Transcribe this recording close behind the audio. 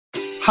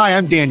Hi,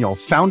 I'm Daniel,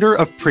 founder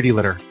of Pretty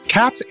Litter.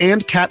 Cats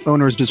and cat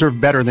owners deserve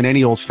better than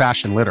any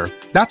old-fashioned litter.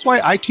 That's why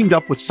I teamed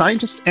up with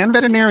scientists and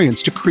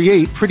veterinarians to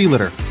create Pretty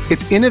Litter.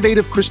 Its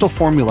innovative crystal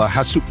formula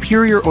has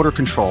superior odor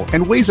control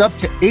and weighs up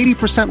to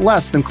 80%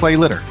 less than clay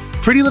litter.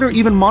 Pretty Litter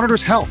even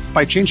monitors health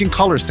by changing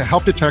colors to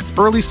help detect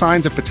early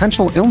signs of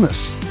potential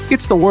illness.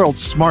 It's the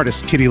world's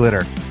smartest kitty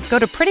litter. Go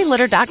to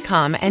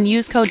prettylitter.com and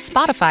use code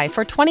SPOTIFY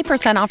for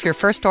 20% off your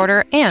first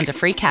order and a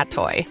free cat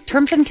toy.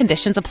 Terms and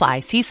conditions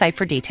apply. See site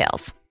for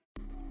details.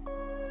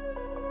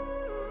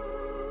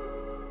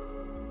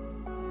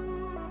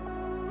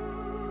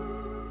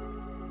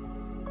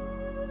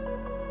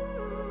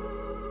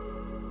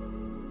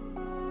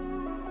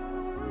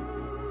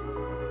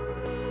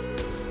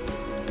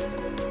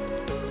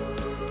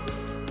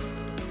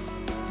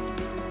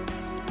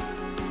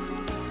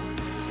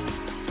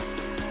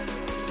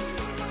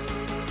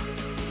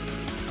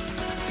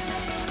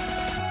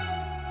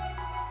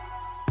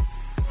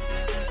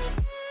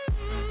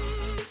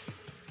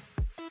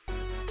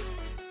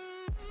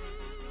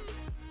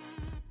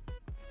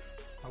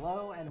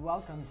 Hello and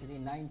welcome to the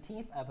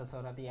 19th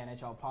episode of the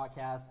NHL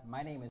podcast.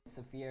 My name is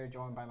Saphir,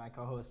 joined by my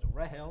co-host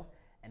Rahil,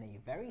 and a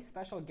very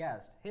special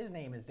guest. His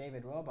name is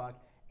David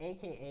Roebuck,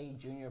 aka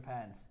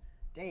JrPens.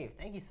 Dave,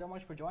 thank you so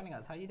much for joining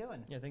us. How you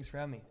doing? Yeah, thanks for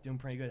having me. Doing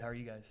pretty good. How are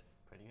you guys?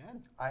 Pretty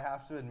good. I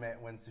have to admit,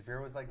 when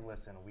Saphir was like,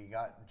 listen, we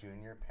got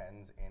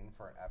JrPens in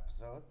for an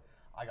episode,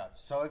 I got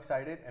so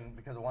excited, and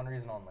because of one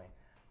reason only.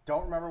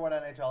 Don't remember what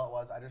NHL it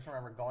was. I just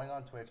remember going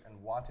on Twitch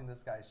and watching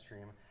this guy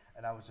stream,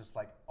 and I was just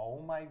like,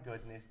 oh my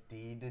goodness,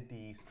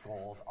 D2D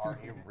goals are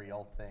a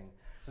real thing.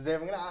 So Dave,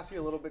 I'm going to ask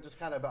you a little bit just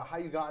kind of about how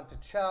you got into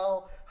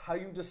Chel, how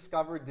you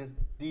discovered this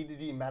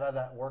D2D meta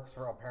that works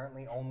for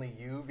apparently only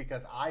you,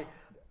 because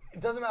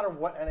it doesn't matter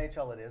what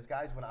NHL it is,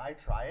 guys, when I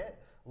try it,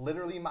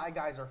 literally my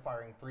guys are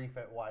firing 3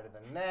 feet wide of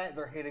the net,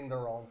 they're hitting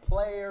their own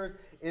players,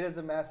 it is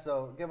a mess,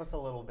 so give us a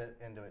little bit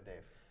into it,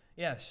 Dave.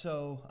 Yeah,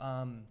 so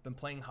been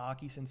playing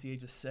hockey since the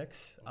age of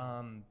 6.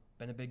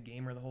 Been a big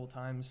gamer the whole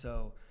time,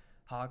 so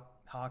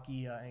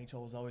hockey,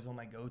 NHL was always one of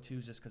my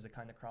go-tos just because it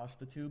kind of crossed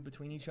the tube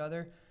between each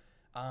other.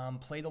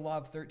 Played a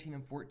lot of 13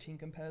 and 14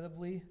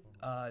 competitively.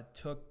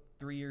 Took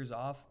 3 years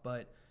off,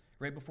 but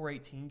right before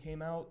 18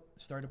 came out,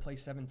 started to play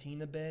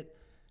 17 a bit,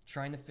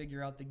 trying to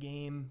figure out the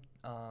game.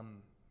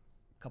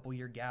 Couple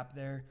year gap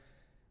there.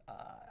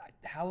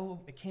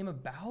 How it came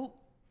about,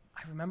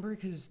 I remember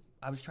because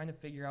I was trying to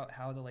figure out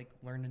how to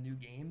learn a new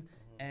game,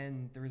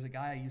 and there was a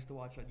guy I used to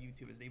watch on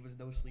YouTube. His name was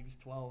No Sleeves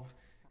 12,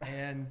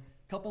 and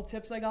couple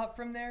tips I got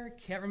from there.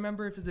 Can't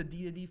remember if it was a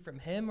D2D from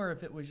him or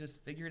if it was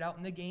just figured out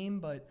in the game,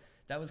 but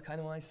that was kind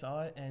of when I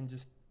saw it, and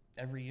just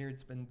every year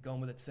it's been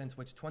going with it since,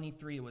 which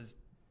 23 was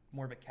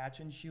more of a catch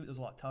and shoot. It was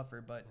a lot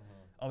tougher, but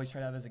always try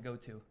to have it as a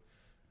go-to.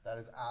 That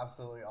is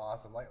absolutely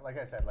awesome. Like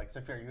I said,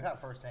 Saphir, you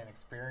have firsthand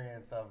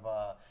experience of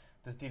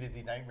this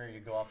D2D nightmare you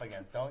go up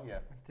against, don't you?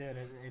 Dude,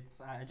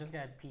 it's I just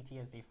get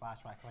PTSD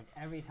flashbacks. Like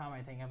every time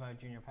I think about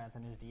JrPens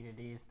and his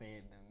D2Ds,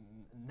 they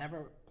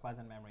never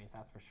pleasant memories,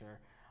 that's for sure.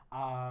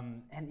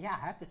 And yeah,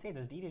 I have to say,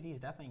 those D2Ds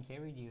definitely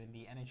carried you in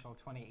the NHL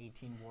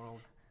 2018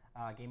 World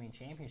Gaming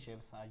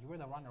Championships. You were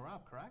the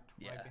runner-up, correct?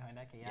 Yeah. Right behind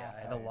Eke. Yeah,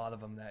 I had a lot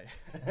of them that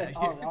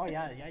oh,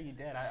 yeah, you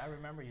did. I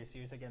remember your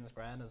series against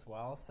Brand as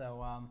well.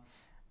 So,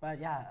 but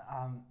yeah,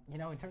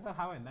 in terms of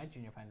how I met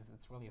JrPens,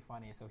 it's really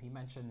funny. So he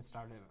mentioned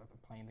started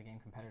playing the game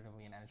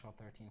competitively in NHL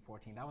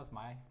 13-14. That was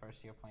my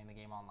first year playing the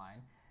game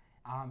online.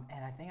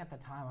 And I think at the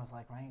time I was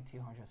like ranked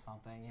 200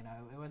 something.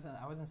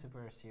 I wasn't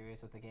super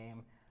serious with the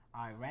game.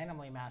 I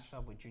randomly matched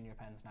up with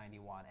JrPens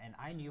 91, and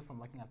I knew from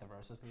looking at the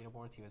versus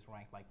leaderboards he was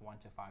ranked 1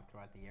 to 5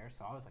 throughout the year,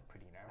 so I was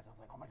pretty nervous. I was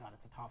like, oh my god,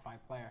 it's a top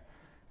 5 player.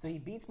 So he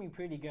beats me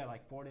pretty good,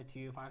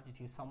 4-2,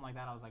 5-2, something like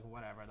that. I was like,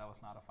 whatever, that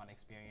was not a fun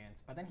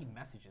experience. But then he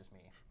messages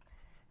me,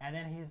 and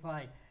then he's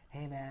like,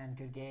 hey man,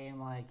 good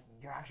game,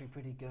 you're actually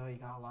pretty good, you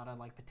got a lot of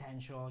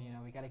potential,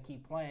 we got to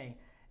keep playing.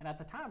 And at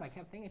the time, I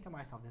kept thinking to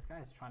myself, this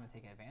guy's trying to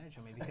take advantage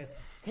of me because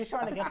he's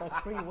trying to get those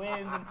free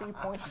wins and free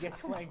points to get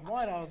to rank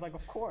 1. I was like,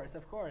 of course.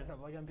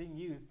 I'm being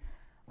used.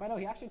 But no,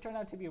 he actually turned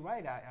out to be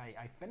right.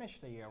 I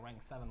finished the year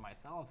ranked 7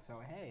 myself.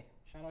 So, hey,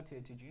 shout out to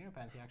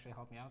JrPens. He actually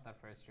helped me out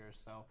that first year.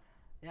 So,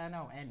 yeah,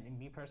 no. And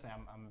me personally,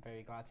 I'm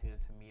very glad to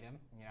meet him,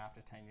 after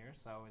 10 years.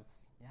 So,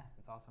 it's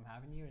awesome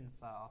having you, and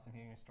it's awesome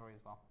hearing your story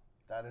as well.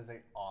 That is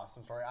an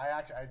awesome story.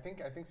 I think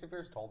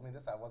Saphir's told me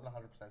this. I wasn't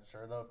 100%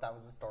 sure though if that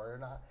was the story or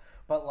not.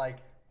 But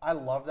I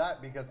love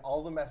that because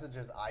all the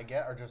messages I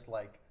get are just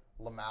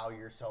Lamau,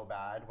 you're so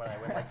bad. When I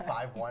win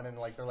 5-1 and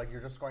they're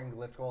you're just scoring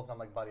glitch goals. I'm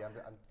like, buddy,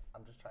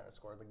 I'm just trying to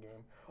score the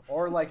game.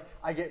 Or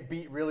I get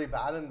beat really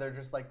bad and they're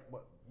just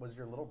what was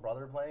your little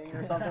brother playing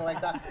or something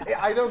like that.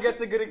 I don't get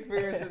the good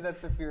experiences that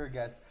Saphir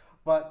gets.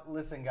 But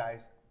listen,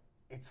 guys,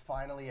 it's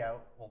finally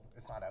out. Well,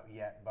 it's not out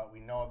yet, but we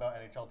know about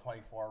NHL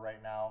 24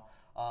 right now.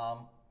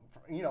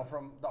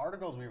 From the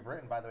articles we've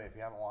written, by the way, if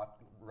you haven't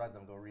read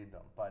them, go read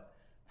them. But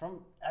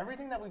from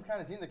everything that we've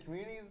kind of seen, the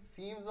community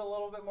seems a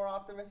little bit more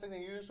optimistic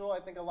than usual. I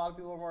think a lot of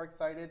people are more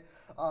excited.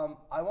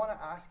 I want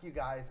to ask you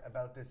guys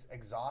about this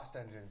exhaust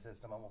engine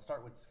system, and we'll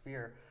start with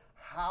Saphir.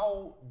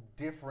 how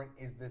different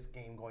is this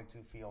game going to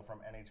feel from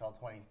NHL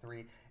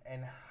 23,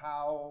 and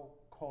how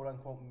quote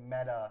unquote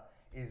meta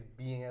is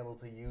being able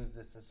to use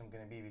this system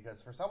going to be?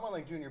 Because for someone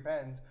like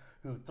JrPens,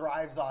 who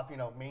thrives off,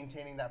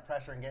 maintaining that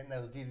pressure and getting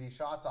those D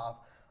shots off,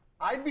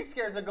 I'd be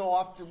scared to go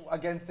up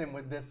against him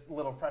with this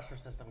little pressure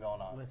system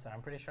going on. Listen,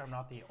 I'm pretty sure I'm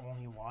not the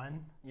only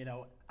one.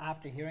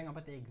 After hearing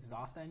about the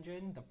exhaust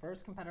engine, the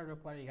first competitive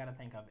player you got to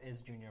think of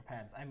is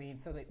JrPens. I mean,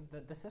 so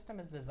the system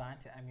is designed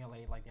to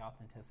emulate like the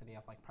authenticity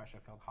of like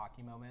pressure-filled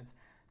hockey moments.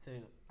 So,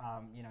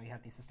 you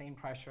have the sustained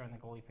pressure and the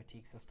goalie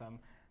fatigue system.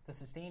 The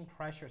sustained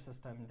pressure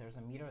system, there's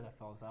a meter that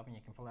fills up, and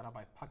you can fill it up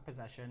by puck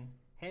possession,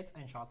 hits,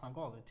 and shots on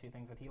goal, the two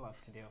things that he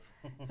loves to do.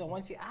 So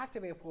once you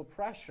activate full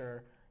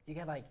pressure, you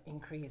get like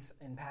increase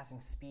in passing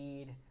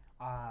speed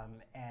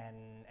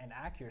and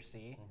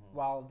accuracy,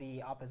 while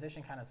the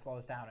opposition kind of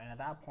slows down. And at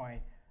that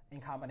point,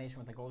 in combination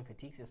with the goalie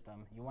fatigue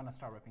system, you want to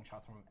start ripping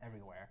shots from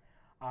everywhere.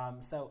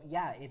 So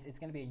yeah, it's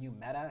going to be a new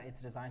meta.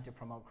 It's designed to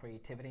promote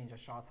creativity and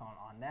just shots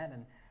on net.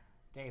 And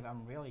Dave,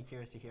 I'm really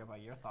curious to hear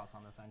about your thoughts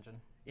on this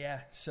engine.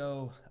 Yeah,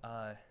 so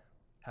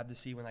have to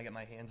see when I get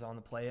my hands on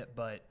to play it,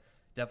 but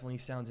definitely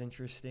sounds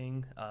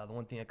interesting. The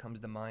one thing that comes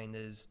to mind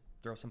is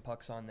throw some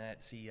pucks on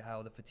net, see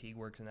how the fatigue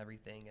works and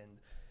everything, and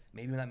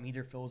maybe when that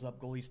meter fills up,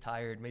 goalie's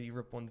tired, maybe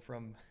rip one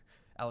from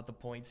out the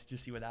points,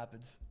 just see what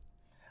happens.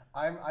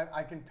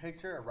 I can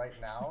picture it right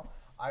now.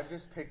 I'm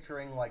just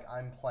picturing like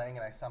I'm playing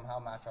and I somehow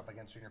match up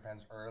against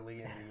JrPens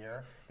early in the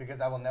year,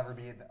 because I will never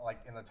be like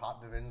in the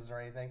top divisions or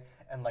anything,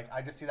 and like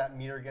I just see that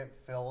meter get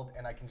filled,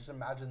 and I can just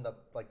imagine the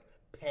like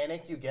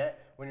panic you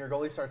get when your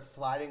goalie starts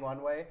sliding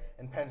one way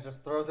and Pens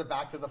just throws it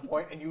back to the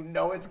point, and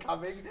it's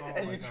coming,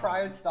 and you try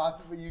and stop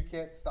it, but you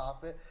can't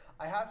stop it.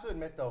 I have to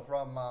admit though,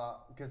 from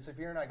because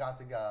Safir and I got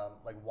to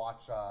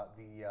watch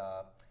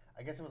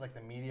I guess it was like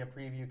the media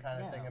preview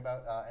kind of thing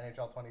about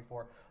NHL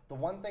 24. The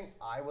one thing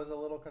I was a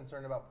little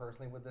concerned about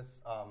personally with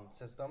this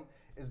system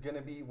is going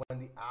to be when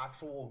the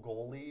actual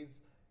goalies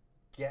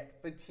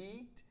get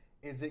fatigued.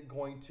 Is it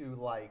going to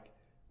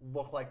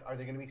look like, are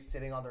they going to be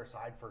sitting on their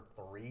side for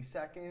 3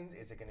 seconds?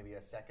 Is it going to be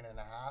a second and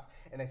a half?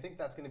 And I think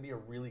that's going to be a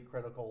really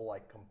critical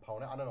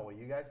component. I don't know what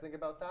you guys think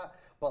about that,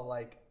 but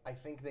I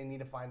think they need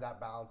to find that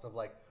balance of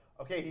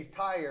okay, he's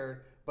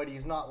tired, but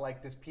he's not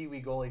like this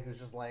peewee goalie who's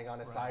just laying on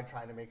his side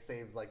trying to make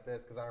saves like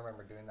this, because I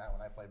remember doing that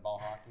when I played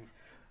ball hockey.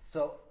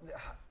 So,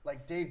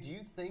 Dave, do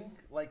you think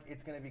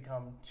it's going to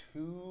become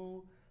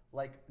too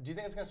do you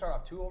think it's going to start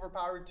off too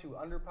overpowered, too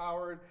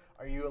underpowered?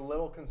 Are you a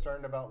little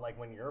concerned about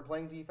when you're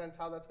playing defense,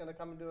 how that's going to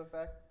come into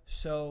effect?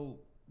 So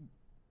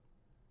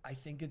I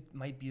think it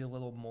might be a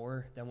little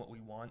more than what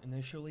we want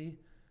initially,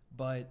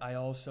 but I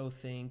also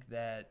think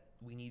that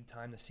we need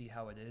time to see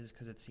how it is,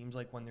 because it seems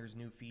like when there's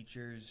new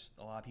features,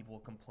 a lot of people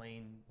will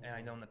complain. And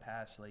I know in the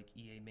past,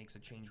 EA makes a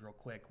change real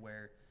quick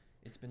where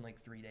it's been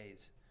 3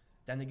 days.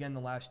 Then again, the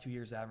last 2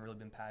 years there haven't really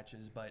been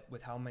patches, but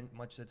with how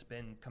much that's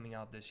been coming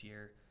out this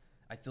year,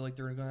 I feel like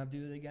they're going to have to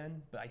do it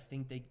again. But I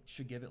think they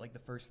should give it the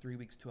first 3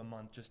 weeks to a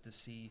month just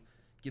to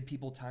give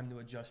people time to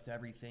adjust to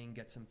everything,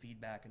 get some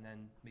feedback, and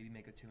then maybe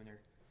make a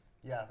tuner.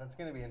 Yeah, that's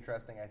going to be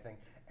interesting, I think.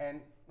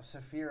 And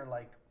Safir,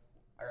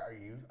 are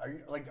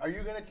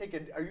you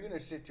gonna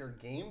shift your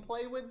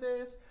gameplay with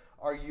this?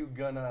 Are you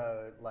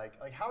gonna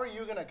how are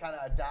you gonna kind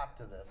of adapt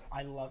to this?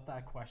 I love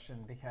that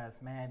question,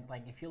 because man,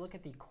 if you look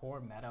at the core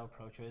meta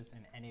approaches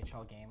in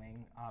NHL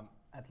gaming,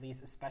 at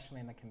least especially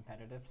in the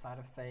competitive side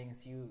of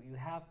things, you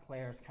have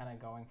players kind of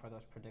going for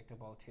those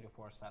predictable 2 to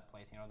 4 set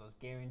plays. Those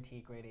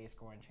guaranteed grade A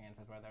scoring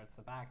chances, whether it's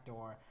the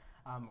backdoor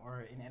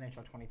or in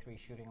NHL 23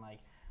 shooting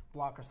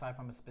blocker side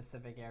from a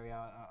specific area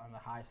on the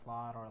high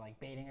slot, or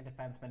baiting a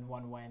defenseman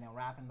one way and then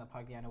wrapping the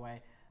puck the other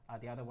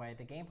way.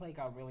 The gameplay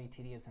got really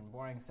tedious and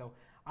boring. So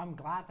I'm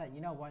glad that,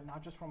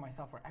 not just for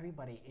myself, for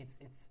everybody, it's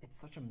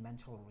such a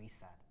mental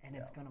reset, and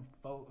it's going to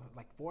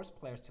force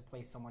players to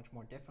play so much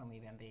more differently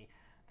than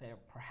they're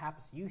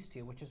perhaps used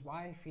to, which is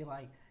why I feel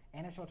like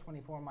NHL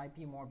 24 might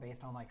be more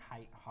based on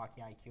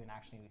hockey IQ and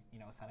actually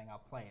setting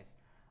up plays.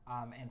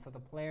 And so the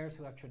players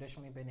who have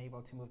traditionally been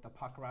able to move the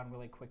puck around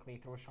really quickly,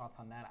 throw shots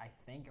on net, I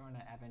think are in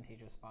an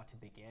advantageous spot to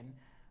begin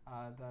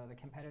the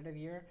competitive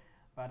year.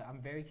 But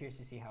I'm very curious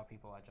to see how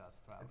people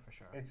adjust throughout, for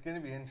sure. It's going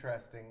to be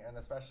interesting, and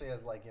especially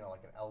as an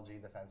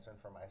LG defenseman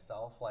for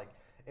myself,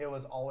 it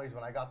was always,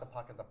 when I got the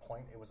puck at the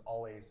point, it was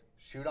always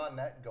shoot on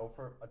net, go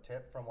for a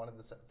tip from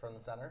from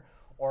the center,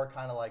 or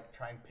kind of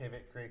try and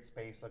pivot, create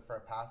space, look for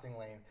a passing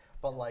lane.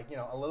 But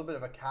a little bit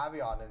of a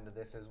caveat into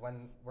this is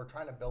when we're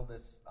trying to build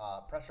this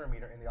pressure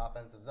meter in the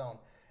offensive zone,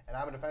 and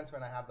I'm a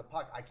defenseman, I have the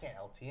puck, I can't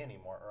LT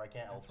anymore, or I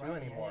can't L2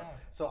 anymore. Yeah.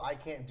 So I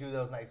can't do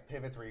those nice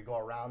pivots where you go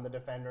around the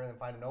defender and then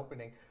find an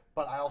opening.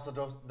 But I also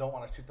don't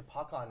want to shoot the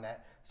puck on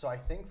net. So I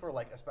think for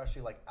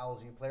especially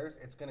LG players,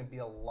 it's going to be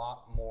a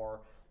lot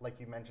more, like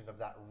you mentioned, of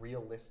that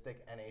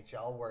realistic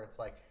NHL where it's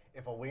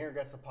if a winger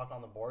gets the puck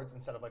on the boards,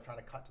 instead of trying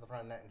to cut to the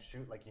front of the net and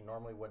shoot like you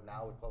normally would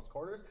now with close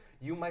quarters,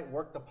 you might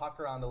work the puck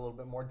around a little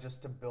bit more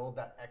just to build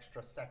that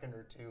extra second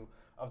or two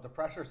of the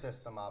pressure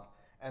system up.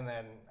 And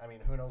then,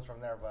 who knows from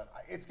there, but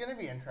it's going to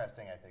be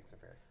interesting, I think,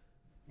 Safir.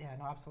 Yeah,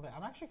 no, absolutely.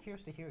 I'm actually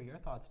curious to hear your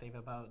thoughts, Dave,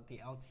 about the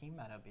LT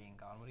meta being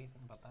gone. What do you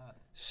think about that?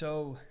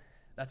 So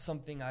that's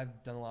something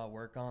I've done a lot of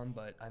work on,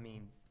 but I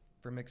mean,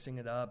 for mixing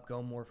it up,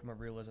 go more from a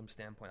realism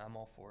standpoint, I'm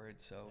all for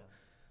it. So we'll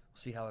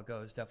see how it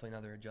goes. Definitely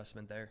another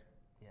adjustment there.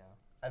 Yeah.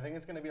 I think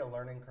it's going to be a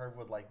learning curve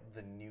with like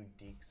the new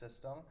Deke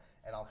system,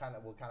 and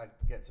we'll kind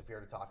of get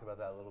Saphir to talk about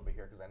that a little bit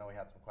here because I know he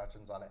had some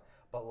questions on it.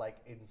 But like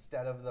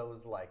instead of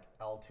those like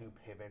L2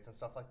 pivots and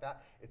stuff like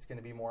that, it's going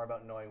to be more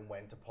about knowing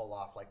when to pull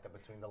off like the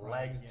between the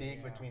legs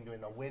Deke, between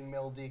doing the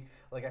windmill Deke.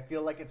 Like I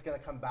feel like it's going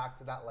to come back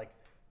to that like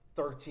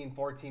 13,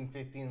 14,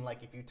 15.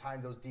 Like if you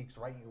time those Dekes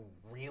right, you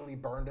really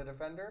burned a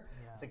defender.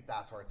 I think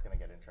that's where it's going to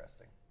get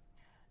interesting.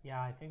 Yeah,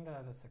 I think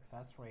the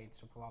success rates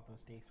to pull off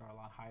those Dekes are a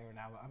lot higher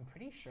now. I'm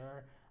pretty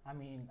sure. I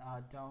mean,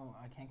 I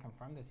can't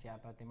confirm this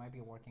yet, but they might be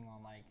working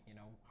on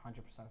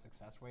 100%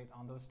 success rates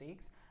on those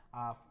Dekes.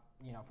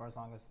 For as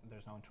long as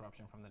there's no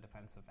interruption from the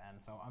defensive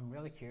end. So I'm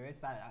really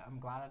curious. I'm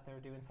glad that they're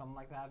doing something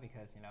like that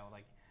because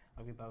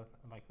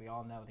we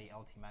all know the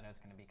LT meta is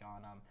going to be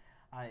gone.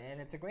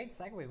 And it's a great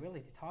segue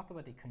really to talk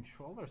about the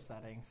controller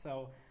settings.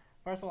 So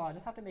first of all, I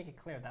just have to make it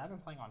clear that I've been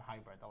playing on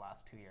hybrid the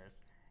last 2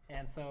 years.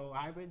 And so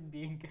hybrid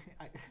being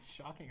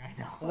shocking, I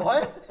know.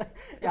 What?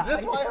 Is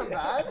this why I'm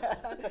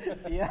bad?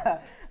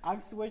 Yeah,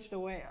 I've switched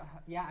away.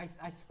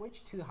 I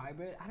switched to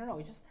hybrid. I don't know.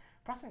 It's just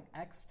pressing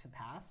X to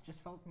pass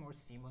just felt more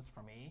seamless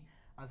for me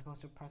as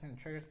opposed to pressing the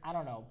triggers. I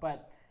don't know,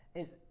 but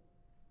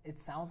it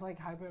sounds like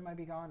hybrid might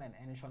be gone and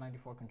NHL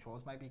 94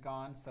 controls might be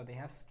gone. So they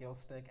have skill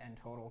stick and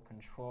total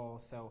control.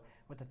 So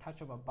with the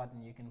touch of a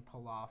button, you can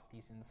pull off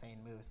these insane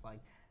moves like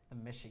the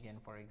Michigan,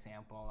 for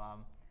example.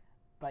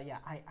 But yeah,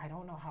 I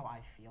don't know how I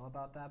feel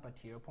about that. But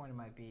to your point, it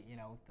might be,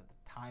 the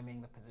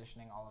timing, the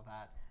positioning, all of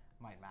that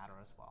might matter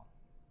as well.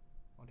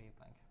 What do you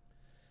think?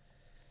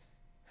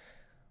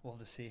 Well,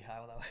 to see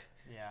how though.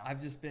 Yeah. I've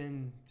just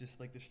been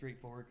like the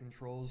straightforward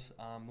controls.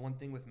 One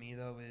thing with me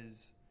though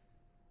is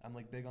I'm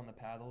like big on the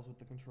paddles with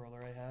the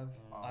controller I have.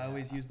 I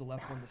always use the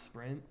left one to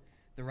sprint.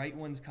 The right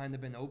one's kind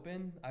of been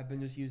open. I've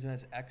been just using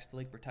as X to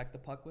like protect the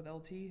puck with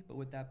LT. But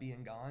with that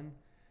being gone,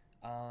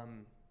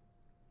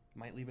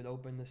 might leave it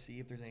open to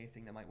see if there's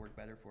anything that might work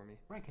better for me.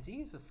 Right, because you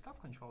use a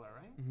SCUF controller,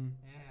 right? Mm-hmm.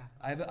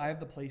 Yeah. I have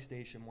the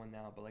PlayStation one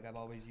now, but like I've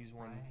always used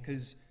one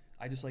because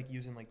I just like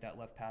using like that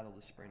left paddle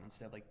to sprint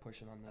instead of like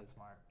pushing on the That's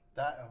smart.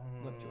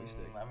 left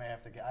joystick. I may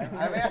have to get.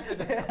 I may have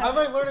to. I'm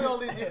like learning all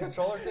these new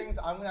controller things.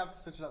 I'm gonna have to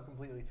switch it up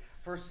completely.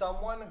 For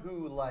someone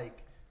who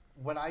like,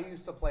 when I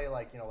used to play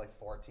like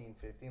 14,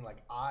 15,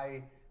 like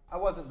I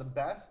wasn't the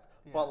best.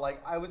 Yeah. But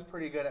like I was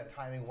pretty good at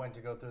timing when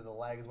to go through the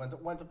legs,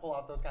 when to pull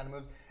off those kind of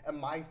moves. And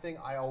my thing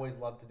I always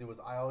love to do is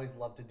I always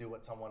love to do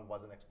what someone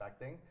wasn't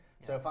expecting.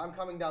 Yeah. So if I'm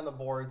coming down the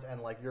boards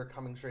and like you're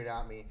coming straight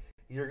at me,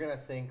 you're gonna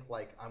think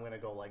like I'm gonna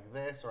go like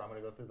this or I'm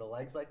gonna go through the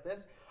legs like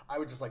this. I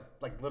would just like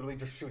literally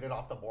just shoot it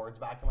off the boards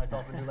back to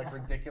myself and do like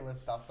ridiculous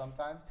stuff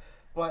sometimes.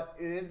 But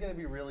it is gonna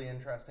be really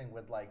interesting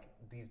with like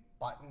these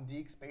button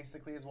dekes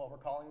basically is what we're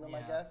calling them,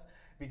 I guess,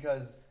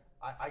 because.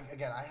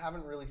 I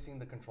haven't really seen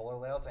the controller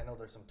layouts. I know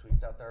there's some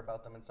tweets out there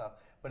about them and stuff,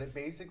 but it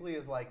basically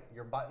is like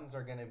your buttons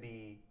are going to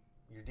be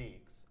your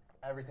dekes.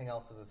 Everything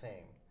else is the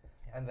same.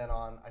 Yeah. And then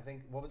on, I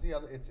think, what was the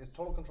other? It's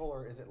total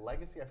controller. Is it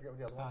Legacy? I forget what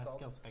the other one's called.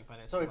 Skill stick, but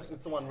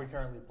it's the one we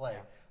currently play.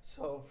 Yeah.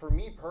 So for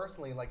me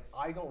personally, like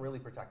I don't really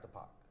protect the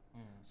puck.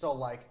 So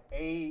like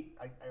I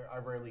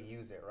rarely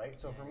use it, right?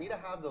 So for me to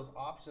have those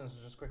options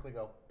to just quickly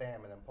go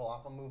bam and then pull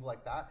off a move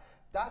like that,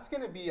 that's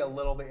going to be a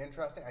little bit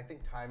interesting. I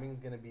think timing is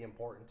going to be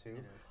important too. It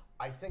is.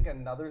 I think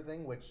another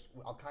thing, which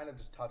I'll kind of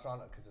just touch on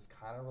because it's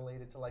kind of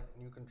related to like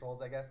new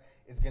controls, I guess,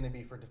 is going to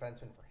be for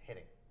defensemen for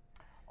hitting.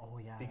 Oh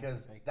yeah.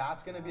 Because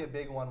that's going to be a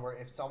big one where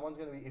if someone's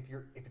going to be,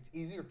 if it's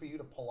easier for you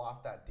to pull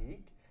off that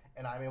deke,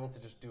 and I'm able to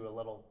just do a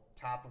little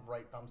tap of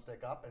right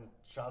thumbstick up and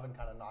shove and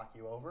kind of knock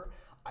you over,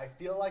 I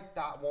feel like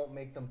that won't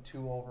make them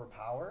too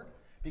overpowered.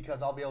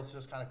 Because I'll be able to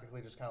just kind of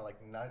quickly just kind of like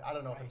nudge. I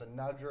don't know if it's a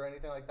nudge or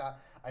anything like that.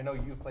 I know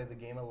you've played the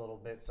game a little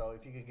bit, so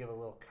if you could give a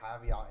little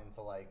caveat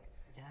into like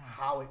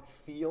how it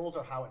feels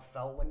or how it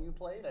felt when you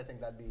played, I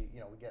think that'd be,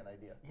 we get an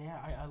idea. Yeah,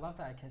 I love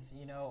that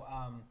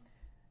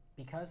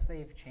because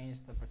they've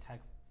changed the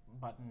protect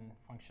button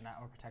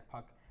functionality or protect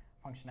puck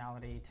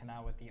functionality to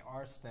now with the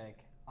R stick.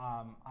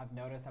 I've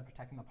noticed that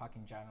protecting the puck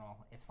in general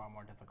is far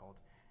more difficult,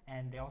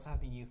 and they also have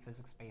the new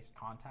physics-based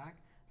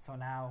contact. So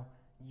now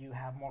you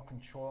have more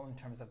control in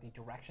terms of the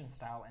direction,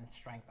 style, and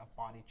strength of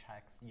body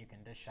checks you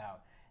can dish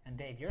out. And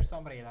Dave, you're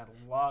somebody that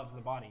loves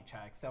the body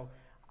check. So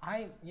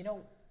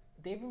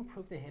they've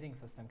improved the hitting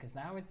system because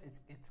now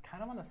it's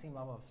kind of on the same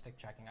level of stick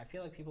checking. I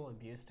feel like people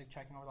abuse stick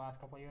checking over the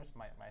last couple of years,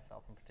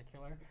 myself in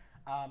particular.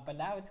 But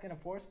now it's going to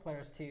force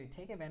players to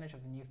take advantage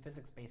of the new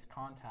physics-based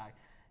contact.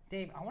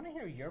 Dave, I want to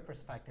hear your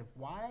perspective.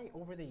 Why,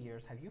 over the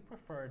years, have you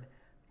preferred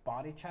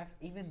body checks,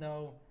 even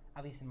though,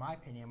 at least in my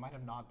opinion, it might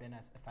have not been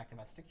as effective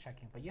as stick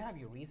checking, but you have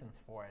your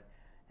reasons for it.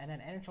 And then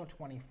NHL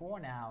 24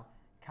 now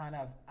kind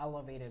of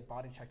elevated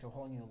body check to a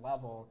whole new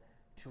level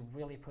to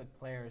really put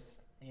players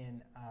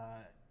in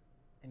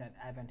an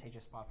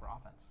advantageous spot for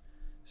offense.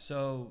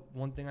 So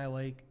one thing I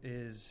like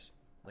is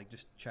like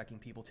just checking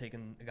people,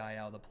 taking a guy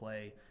out of the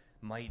play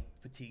might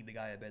fatigue the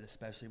guy a bit,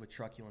 especially with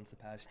truculence the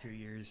past 2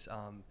 years.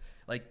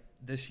 Like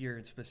this year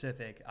in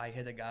specific, I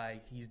hit a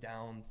guy, he's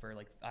down for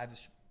like, I have a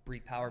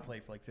brief power play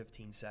for like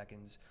 15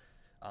 seconds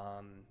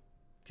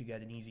to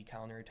get an easy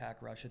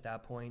counterattack rush at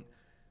that point.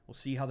 We'll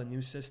see how the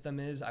new system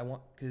is.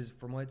 Because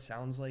from what it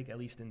sounds like, at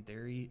least in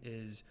theory,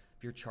 is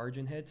if you're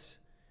charging hits,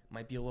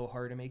 might be a little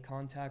harder to make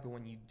contact, but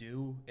when you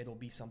do, it'll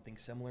be something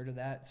similar to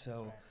that.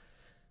 So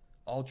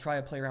I'll try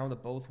to play around with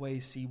it both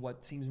ways, see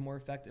what seems more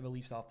effective, at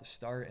least off the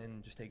start,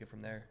 and just take it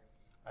from there.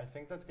 I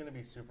think that's going to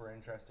be super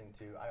interesting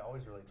too. I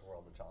always relate to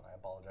World of Chell, and I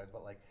apologize,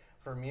 but like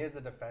for me as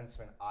a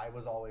defenseman, I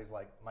was always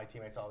like, my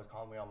teammates always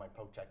calling me on my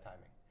poke check timing.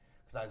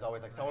 Because I was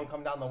always like, someone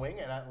come down the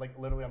wing, and I, like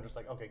literally I'm just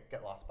like, okay,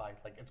 get lost by,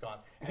 like it's gone.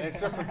 And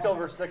it's just with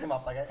silver stick 'em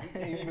up, like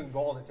even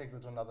gold, it takes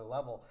it to another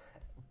level.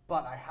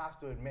 But I have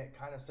to admit,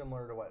 kind of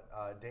similar to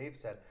what Dave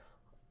said,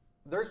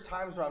 there's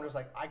times where I'm just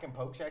like, I can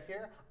poke check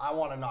here. I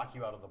want to knock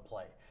you out of the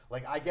play.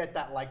 Like I get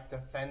that like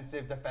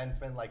defensive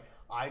defenseman, like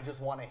I just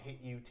want to hit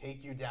you,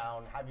 take you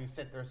down, have you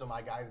sit there so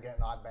my guys get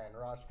an odd man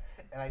rush.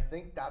 And I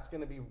think that's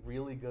going to be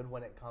really good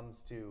when it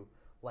comes to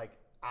like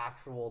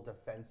actual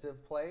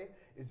defensive play,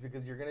 is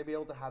because you're going to be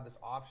able to have this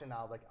option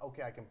now, like,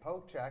 okay, I can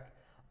poke check,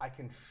 I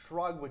can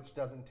shrug, which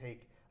doesn't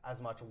take as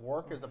much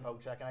work as a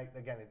poke check.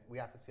 And we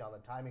have to see on the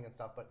timing and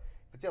stuff, but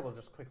if it's able to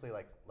just quickly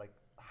like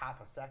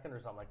half a second or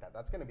something like that,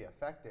 that's going to be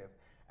effective.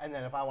 And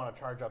then if I want to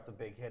charge up the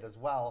big hit as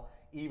well,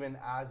 even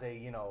as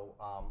a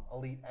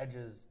elite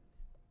edges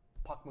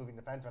puck moving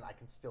defenseman, I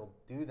can still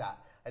do that.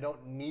 I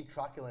don't need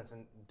truculence.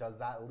 And does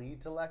that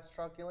lead to less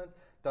truculence?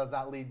 Does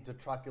that lead to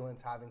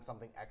truculence having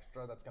something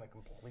extra that's going to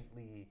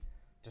completely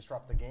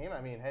disrupt the game?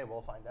 I mean, hey,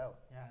 we'll find out.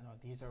 Yeah, no,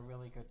 these are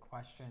really good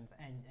questions.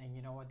 And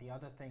you know what, the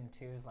other thing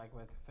too is like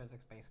with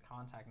physics-based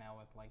contact now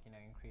with like,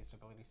 increased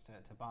abilities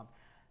to bump,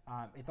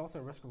 it's also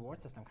a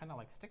risk-reward system, kind of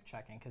like stick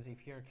checking, because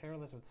if you're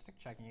careless with stick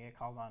checking, you get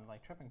called on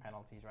like tripping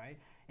penalties, right?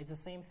 It's the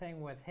same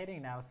thing with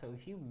hitting now. So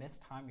if you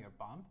mistime your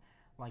bump,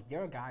 like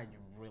your guy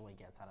really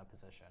gets out of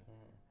position.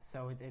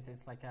 So it's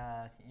like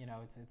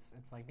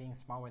it's like being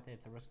smart with it.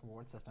 It's a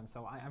risk-reward system.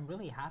 So I'm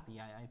really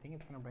happy. I think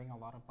it's going to bring a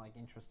lot of like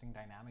interesting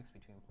dynamics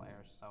between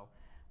players. So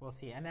we'll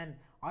see. And then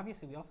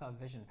obviously we also have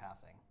vision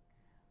passing,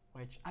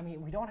 which, I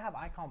mean, we don't have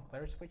icon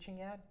player switching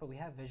yet, but we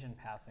have vision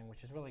passing,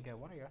 which is really good.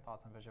 What are your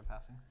thoughts on vision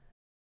passing?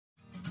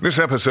 This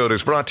episode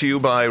is brought to you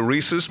by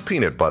Reese's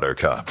Peanut Butter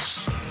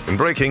Cups. In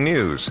breaking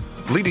news,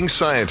 leading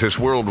scientists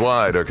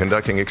worldwide are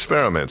conducting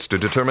experiments to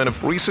determine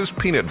if Reese's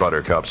Peanut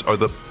Butter Cups are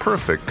the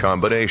perfect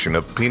combination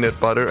of peanut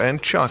butter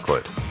and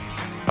chocolate.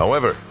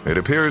 However, it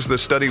appears the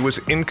study was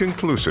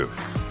inconclusive,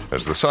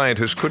 as the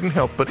scientists couldn't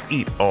help but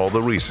eat all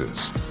the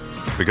Reese's.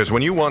 Because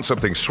when you want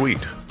something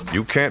sweet,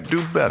 you can't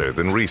do better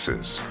than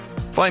Reese's.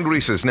 Find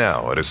Reese's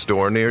now at a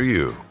store near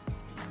you.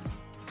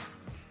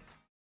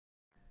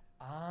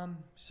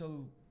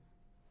 So,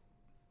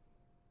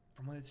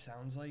 from what it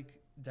sounds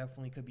like,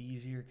 definitely could be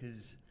easier,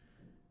 because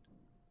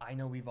I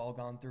know we've all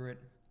gone through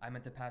it. I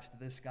meant to pass to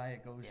this guy.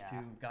 It goes to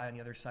a guy on the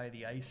other side of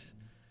the ice.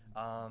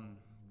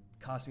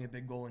 Cost me a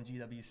big goal in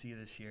GWC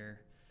this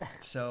year.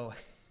 So,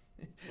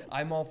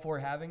 I'm all for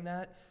having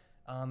that,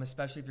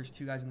 especially if there's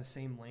two guys in the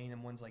same lane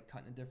and one's like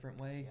cutting a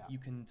different way. You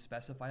can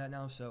specify that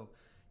now. So,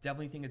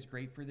 definitely think it's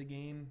great for the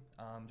game.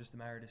 Just a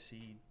matter to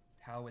see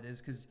how it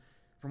is, because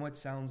from what it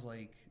sounds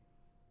like,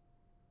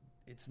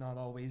 it's not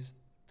always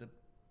the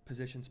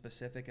position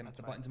specific, and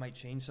the buttons might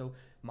change. So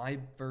my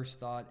first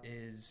thought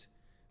is,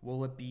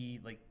 will it be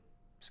like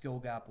skill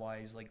gap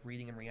wise, like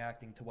reading and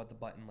reacting to what the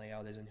button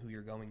layout is and who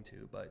you're going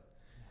to? But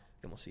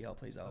then we'll see how it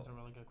plays out. That's a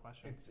really good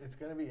question. It's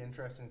going to be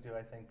interesting too,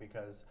 I think,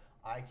 because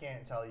I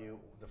can't tell you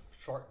the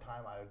short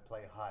time I would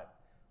play Hut,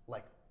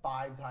 like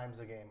 5 times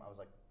a game, I was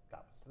like,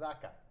 that was to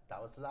that guy.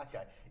 That was to that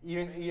guy.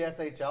 Even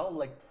ESHL,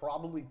 like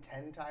probably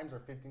 10 times or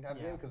 15 times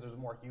a game, because there's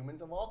more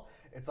humans involved.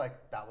 It's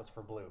like, that was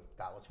for blue,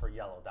 that was for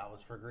yellow, that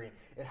was for green.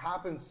 It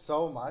happens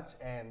so much,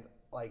 and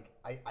like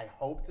I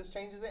hope this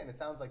changes it, and it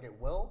sounds like it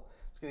will.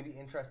 It's going to be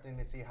interesting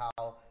to see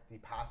how the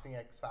passing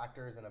X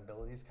factors and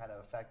abilities kind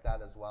of affect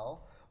that as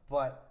well.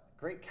 But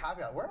great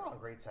caveat. We're on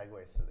great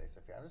segues today,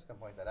 Sophia. I'm just going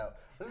to point that out.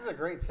 This is a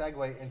great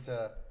segue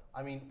into,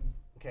 I mean,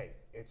 okay,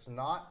 it's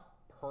not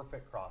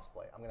perfect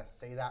crossplay. I'm going to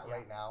say that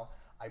right now.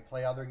 I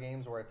play other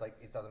games where it's like,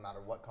 it doesn't matter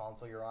what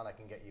console you're on, I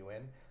can get you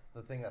in.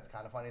 The thing that's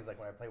kind of funny is like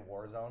when I play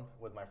Warzone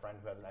with my friend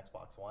who has an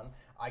Xbox One,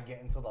 I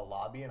get into the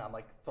lobby and I'm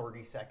like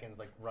 30 seconds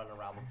like running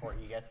around before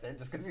he gets in,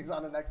 just because he's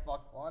on an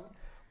Xbox One.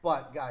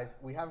 But guys,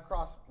 we have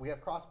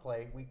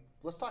crossplay.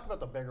 Let's talk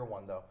about the bigger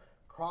one though.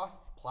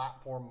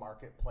 Cross-platform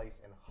marketplace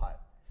in Hut.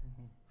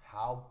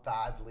 How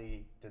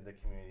badly did the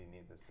community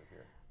need this,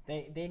 Sophia?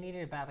 They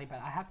needed it badly,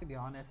 but I have to be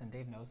honest, and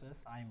Dave knows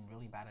this, I'm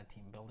really bad at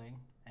team building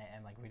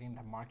and like reading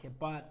the market.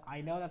 But I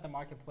know that the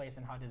marketplace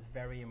in HUD is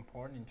very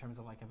important in terms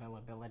of like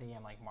availability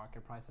and like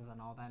market prices and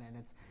all that. And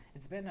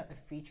it's been a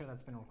feature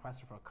that's been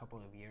requested for a couple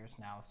of years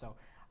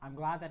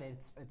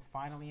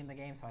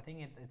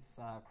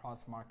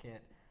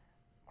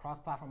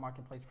cross-platform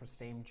marketplace for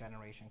same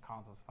generation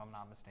consoles, if I'm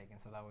not mistaken.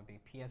 So that would be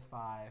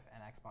PS5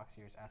 and Xbox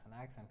Series S and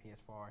X, and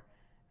PS4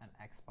 and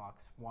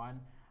Xbox One.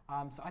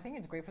 So I think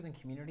it's great for the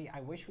community.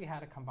 I wish we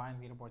had a combined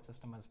leaderboard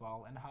system as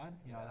well in HUD.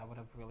 You know, that would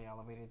have really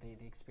elevated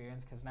the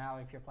experience, because now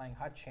if you're playing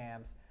HUD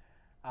champs,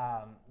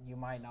 you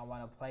might not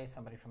want to play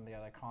somebody from the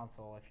other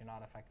console if you're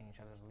not affecting each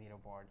other's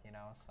leaderboard, you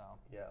know, so.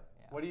 Yeah.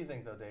 What do you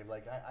think though, Dave?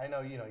 Like, I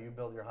know, you know, you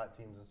build your HUD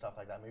teams and stuff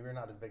like that. Maybe you're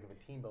not as big of a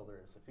team builder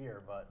as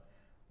Saphir, but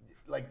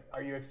like,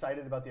 are you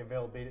excited about the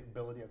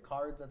availability of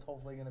cards that's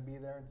hopefully going to be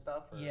there and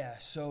stuff? Or? Yeah,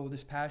 so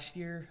this past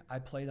year, I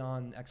played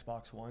on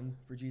Xbox One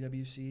for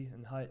GWC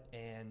and HUT,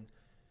 and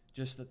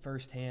just the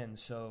first hand,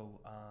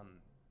 so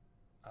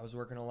I was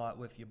working a lot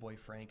with your boy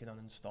Frank and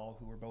Uninstall,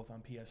 who were both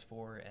on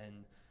PS4,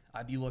 and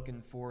I'd be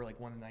looking for like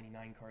 1 of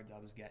 99 cards I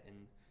was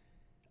getting.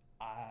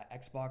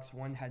 Xbox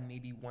One had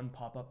maybe one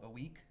pop-up a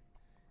week.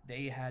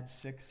 They had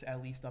 6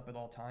 at least up at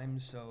all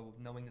times, so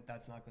knowing that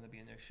that's not going to be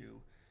an issue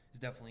is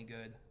definitely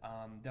good.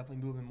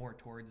 Definitely moving more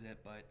towards it,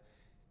 but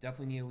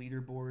definitely need a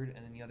leaderboard.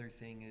 And then the other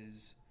thing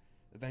is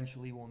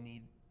eventually we'll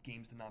need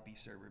games to not be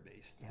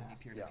server-based. We'll need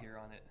peer-to-peer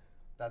on it.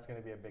 That's going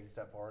to be a big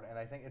step forward. And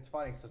I think it's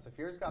funny. So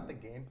Saphir's got the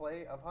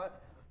gameplay of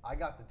HUT. I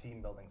got the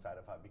team building side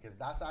of HUT, because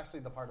that's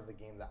actually the part of the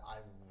game that I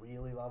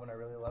really love and I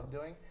really love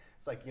doing.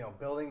 It's like, you know,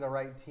 building the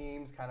right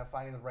teams, kind of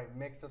finding the right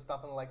mix of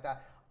stuff and like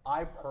that.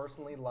 I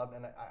personally loved,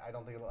 and I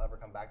don't think it'll ever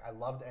come back, I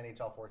loved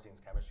NHL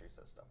 14's chemistry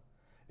system.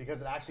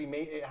 Because it actually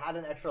it had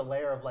an extra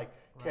layer of like,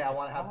 okay, I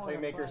want to have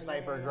playmaker,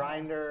 sniper,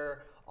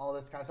 grinder, all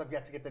this kind of stuff. You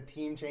have to get the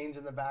team change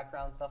in the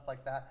background, stuff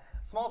like that.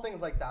 Small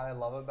things like that I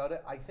love about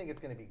it. I think it's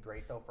going to be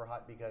great though for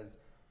HUT, because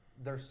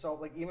there's so,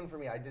 like, even for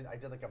me, I did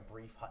like a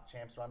brief HUT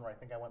champs run where I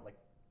think I went like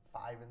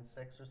 5 and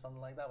 6 or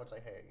something like that, which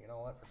you know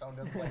what, for someone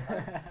who doesn't play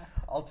HUT,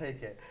 I'll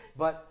take it.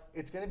 But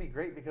it's going to be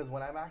great, because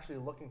when I'm actually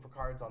looking for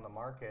cards on the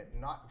market,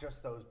 not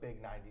just those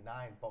big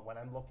 99, but when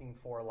I'm looking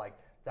for like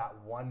that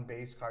one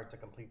base card to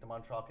complete the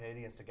Montreal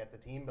Canadiens to get the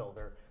team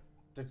builder,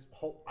 there's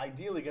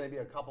ideally going to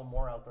be a couple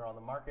more out there on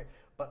the market,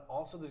 but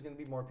also there's going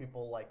to be more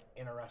people like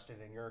interested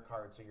in your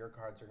cards, so your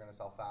cards are going to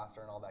sell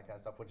faster and all that kind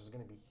of stuff, which is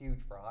going to be huge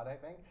for HUT, I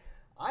think.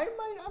 I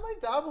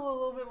might dabble a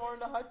little bit more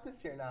into HUT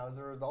this year now as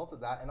a result of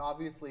that, and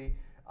obviously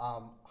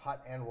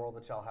HUT and World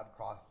of Chell have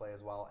crossplay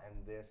as well,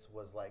 and this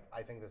was like,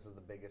 I think this is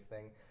the biggest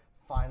thing.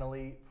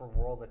 Finally, for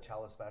World of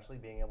Chell especially,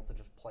 being able to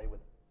just play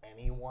with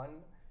anyone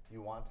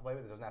you want to play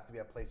with. It doesn't have to be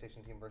a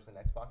PlayStation team versus an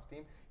Xbox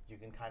team. You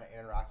can kind of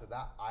interact with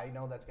that. I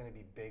know that's going to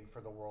be big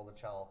for the World of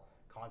Chell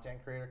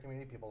content creator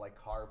community. People like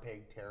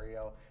Carpig,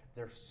 Terrio,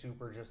 they're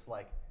super just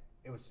like,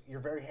 you're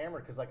very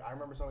hammered, because like I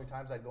remember so many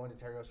times I'd go into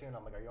Terrio's stream and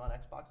I'm like, are you on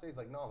Xbox today? He's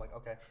like, no. I'm like,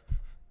 okay.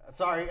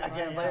 Sorry, I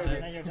can't play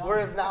with you.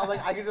 Whereas now,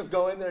 like, I can just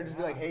go in there and just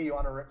be like, hey, you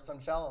want to rip some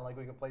Chell? And like,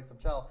 we can play some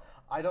Chell.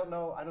 I don't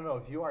know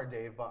if you are,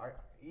 Dave, but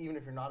even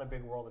if you're not a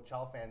big World of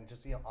Chell fan,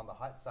 just, you know, on the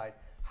HUT side,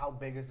 how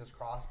big is this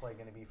crossplay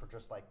going to be for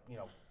just like, you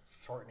know,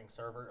 shortening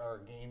server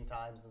or game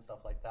times and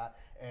stuff like that?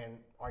 And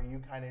are you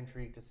kind of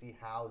intrigued to see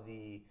how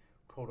the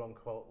quote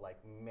unquote like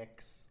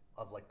mix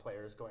of like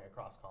players going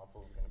across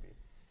consoles is going to be?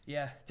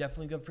 Yeah,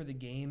 definitely good for the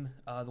game.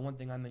 The one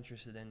thing I'm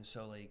interested in,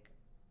 so like,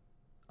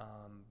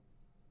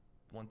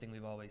 one thing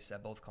we've always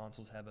said, both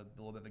consoles have a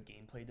little bit of a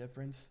gameplay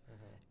difference.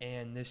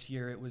 And this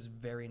year it was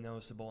very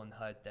noticeable in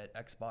HUT that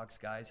Xbox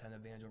guys had an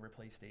advantage over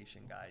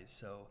PlayStation guys.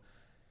 So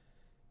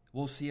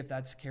we'll see if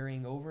that's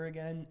carrying over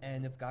again,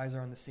 and if guys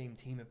are on the same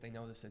team, if they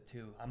notice it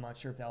too. I'm not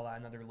sure if that'll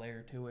add another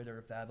layer to it, or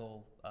if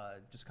that'll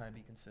just kind of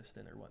be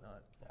consistent or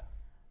whatnot. Yeah.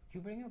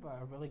 You bring up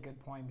a really good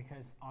point,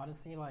 because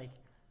honestly, like,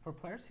 for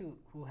players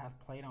who have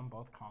played on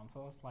both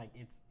consoles, like,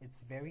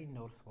 it's very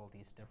noticeable,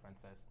 these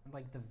differences.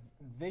 Like,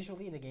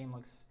 visually the game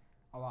looks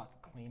a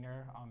lot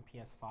cleaner on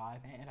PS5,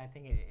 and I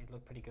think it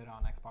looked pretty good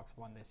on Xbox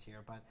One this year,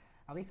 but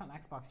at least on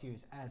Xbox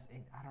Series S,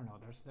 I don't know,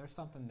 there's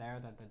something there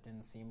that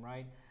didn't seem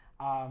right.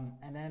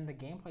 And then the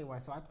gameplay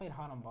wise, so I played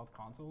HUT on both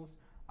consoles.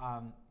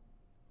 On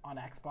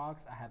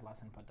Xbox, I had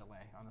less input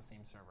delay on the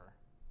same server.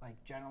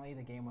 Like, generally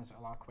the game was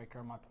a lot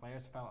quicker. My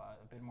players felt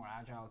a bit more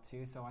agile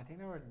too, so I think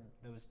there were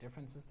those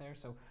differences there.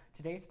 So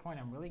to Dave's point,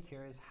 I'm really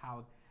curious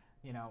how,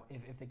 you know,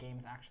 if the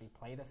games actually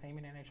play the same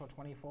in NHL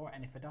 24,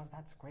 and if it does,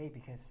 that's great,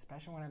 because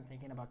especially when I'm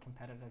thinking about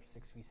competitive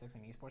 6v6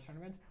 and esports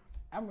tournaments,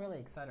 I'm really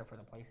excited for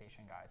the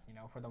PlayStation guys. You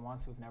know, for the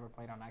ones who've never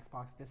played on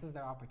Xbox, this is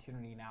their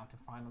opportunity now to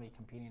finally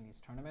compete in these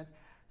tournaments.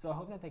 So I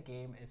hope that the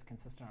game is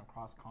consistent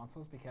across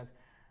consoles, because,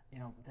 you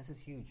know, this is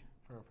huge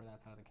for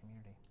that side of the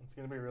community. It's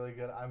going to be really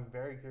good. I'm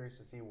very curious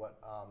to see what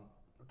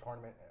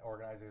tournament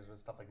organizers and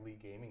stuff like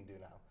League Gaming do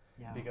now.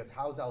 Yeah. Because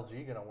how's LG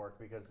going to work?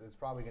 Because it's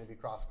probably going to be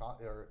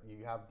or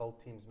you have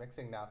both teams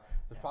mixing now.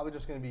 There's probably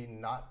just going to be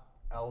not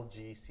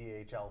LG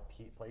CHL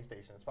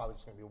PlayStation. It's probably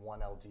just going to be one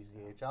LG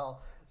CHL.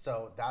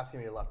 So that's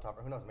going to be a left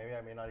topper. Who knows? Maybe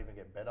I may not even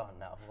get bid on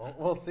now.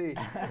 We'll see.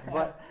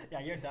 But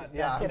yeah, you're done.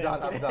 Yeah, I'm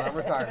done. I'm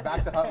retired.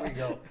 Back to HUT we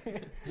go.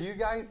 Do you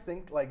guys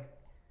think, like,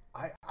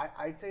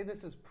 I'd say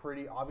this is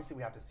pretty, obviously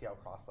we have to see how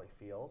crossplay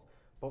feels,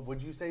 but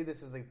would you say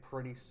this is a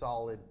pretty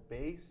solid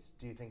base?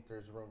 Do you think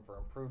there's room for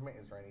improvement?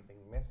 Is there anything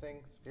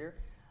missing, Sphere?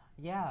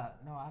 Yeah,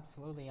 no,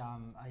 absolutely.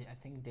 I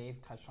think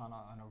Dave touched on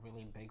a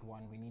really big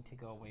one. We need to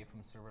go away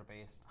from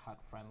server-based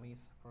HUT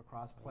friendlies for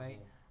crossplay,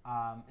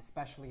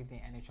 especially if the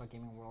NHL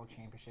Gaming World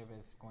Championship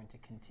is going to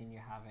continue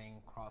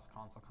having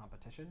cross-console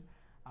competition.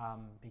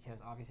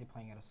 Because obviously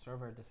playing at a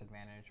server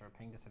disadvantage or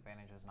ping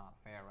disadvantage is not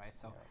fair, right?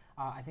 So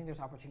I think there's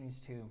opportunities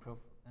to improve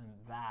in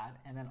that.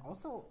 And then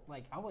also,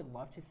 like, I would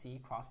love to see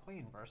crossplay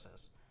in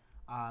versus.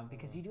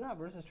 Because you do have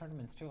versus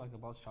tournaments too, like the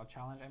BuzzShell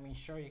Challenge. I mean,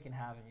 sure, you can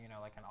have,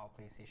 like an all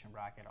PlayStation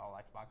bracket, all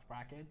Xbox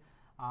bracket.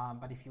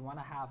 But if you want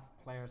to have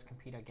players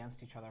compete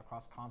against each other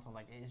across console,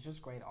 like, it's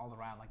just great all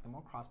around. Like, the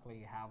more crossplay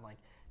you have, like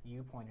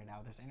you pointed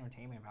out, there's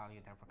entertainment value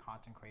there for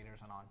content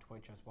creators and on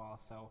Twitch as well.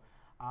 So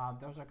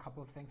those are a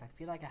couple of things. I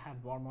feel like I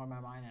had one more in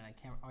my mind, and I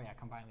can't. Oh yeah,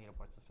 combined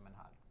leaderboard system and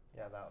HUD.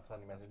 Yeah, that's what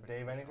you mentioned.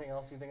 Dave, anything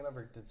else you thinking of,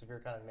 or did Severe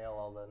kind of nail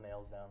all the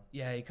nails down?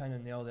 Yeah, he kind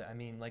of nailed it. I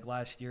mean, like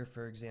last year,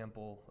 for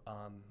example,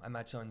 I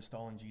matched on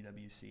installing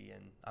GWC,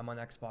 and I'm on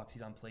Xbox,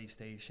 he's on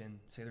PlayStation,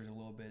 so there's a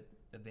little bit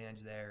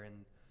advantage there.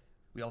 And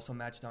we also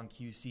matched on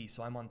QC,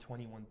 so I'm on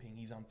 21 ping,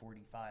 he's on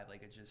 45.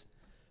 Like, it's just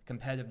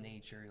competitive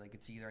nature. Like,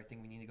 it's either I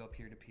think we need to go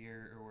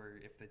peer-to-peer,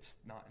 or if it's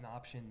not an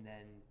option,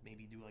 then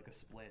maybe do like a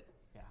split.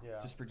 Yeah.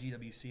 Just for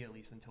GWC at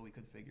least until we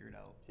could figure it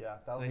out. Yeah,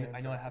 that'll be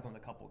I know it happened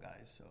with a couple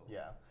guys, so.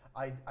 Yeah.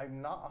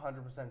 I'm not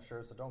 100%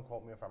 sure, so don't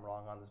quote me if I'm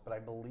wrong on this, but I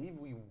believe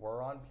we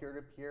were on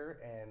peer-to-peer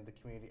and the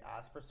community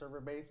asked for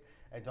server-based.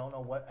 I don't know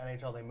what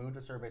NHL they moved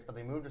to server-based, but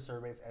they moved to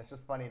server-based, and it's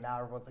just funny now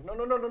everyone's like,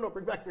 no,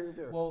 bring back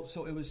peer-to-peer. Well,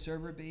 so it was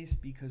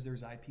server-based because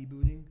there's IP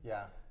booting.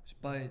 Yeah.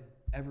 But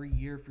every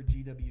year for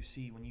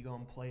GWC, when you go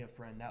and play a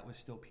friend, that was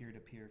still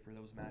peer-to-peer for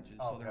those matches,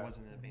 so there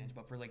wasn't an advantage.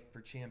 But for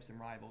champs and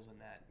rivals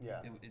and that,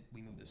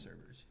 we moved to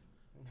servers.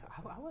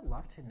 I would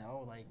love to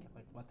know like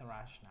what the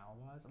rationale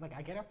was. Like,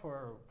 I get it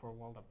for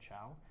World of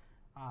Chell,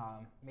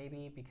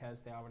 maybe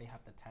because they already have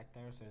the tech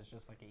there, so it's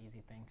just like an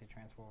easy thing to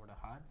transfer over to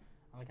HUD.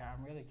 Like,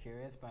 I'm really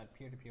curious, but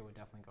peer-to-peer would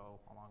definitely go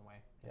a long way.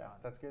 Yeah,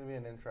 that's going to be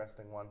an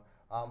interesting one.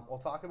 We'll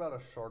talk about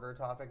a shorter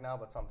topic now,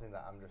 but something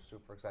that I'm just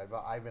super excited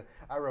about.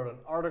 I wrote an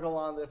article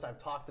on this.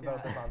 I've talked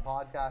about this on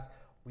podcasts.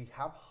 We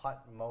have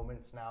HUT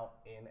moments now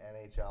in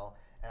NHL,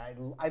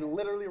 and I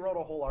literally wrote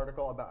a whole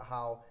article about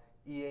how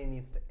EA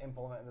needs to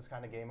implement this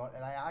kind of game mode.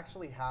 And I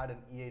actually had an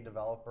EA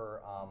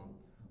developer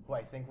who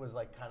I think was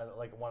like kind of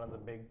like one of the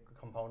big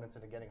components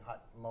into getting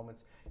HUT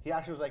moments. He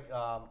actually was like,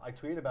 I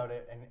tweeted about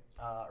it, and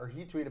or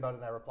he tweeted about it,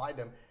 and I replied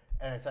to him.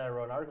 And I said I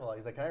wrote an article.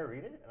 He's like, can I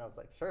read it? And I was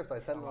like, sure. So I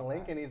sent him a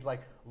link, and he's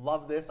like,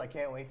 love this. I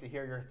can't wait to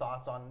hear your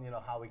thoughts on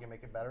how we can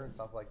make it better and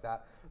stuff like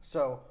that.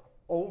 So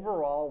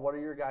overall, what are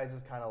your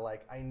guys' kind of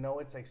like? I know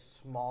it's a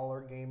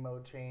smaller game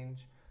mode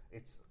change.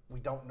 We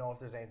don't know if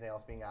there's anything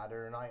else being added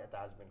or not yet.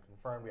 That hasn't been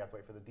confirmed. We have to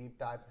wait for the deep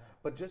dives.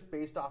 But just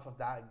based off of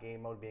that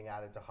game mode being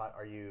added to HUT,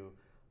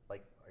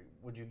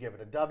 would you give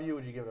it a W?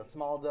 Would you give it a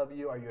small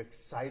W? Are you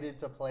excited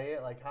to play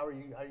it? Like, how are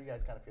you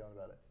guys kind of feeling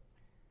about it?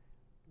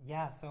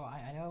 Yeah, so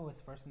I know it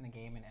was first in the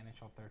game in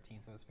NHL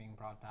 13, so it's being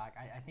brought back.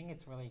 I think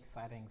it's really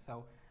exciting.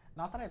 So,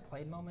 not that I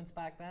played moments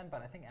back then,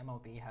 but I think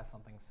MLB has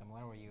something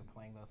similar where you're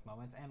playing those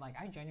moments, and like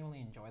I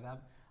genuinely enjoy them.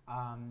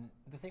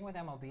 The thing with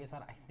MLB is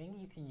that I think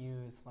you can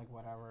use like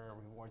whatever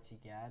rewards you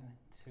get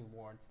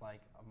towards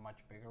like a much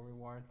bigger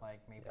reward,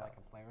 like maybe like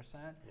a player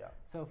set. Yeah.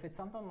 So if it's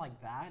something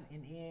like that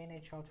in EA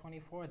NHL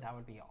 24, that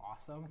would be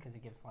awesome because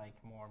it gives like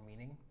more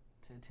meaning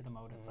to the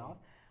mode itself.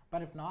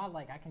 But if not,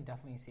 like I can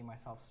definitely see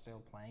myself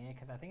still playing it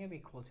because I think it'd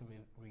be cool to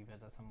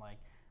revisit some like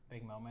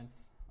big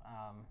moments.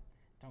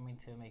 Don't mean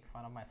to make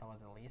fun of myself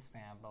as a Leafs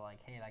fan, but like,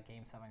 hey, that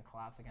Game 7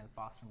 collapse against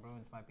Boston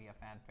Bruins might be a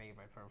fan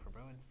favorite for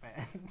Bruins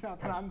fans. Not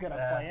that I'm gonna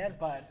play it,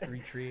 but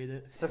recreate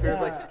it. So feels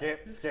like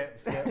skip.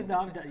 No,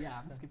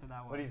 I'm skipping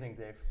that one. What do you think,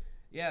 Dave?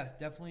 Yeah,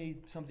 definitely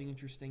something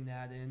interesting to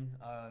add in.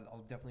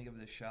 I'll definitely give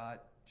it a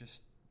shot.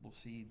 Just we'll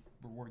see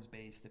rewards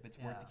based if it's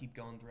worth to keep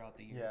going throughout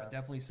the year. Yeah. But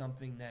definitely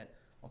something that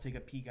I'll take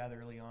a peek at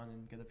early on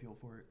and get a feel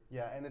for it.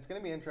 Yeah, and it's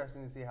going to be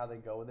interesting to see how they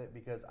go with it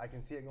because I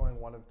can see it going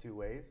one of two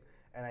ways,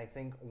 and I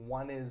think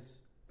one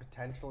is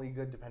potentially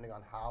good depending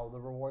on how the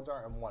rewards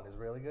are, and one is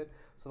really good.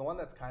 So the one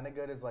that's kind of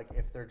good is like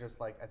if they're just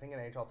like, I think in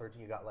NHL 13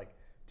 you got like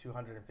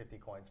 250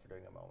 coins for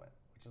doing a moment,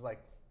 which is like,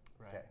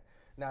 okay.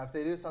 Now if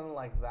they do something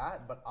like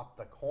that but up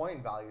the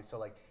coin value, so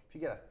like if you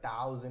get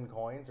 1,000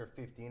 coins or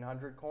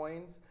 1,500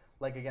 coins,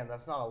 like again,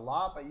 that's not a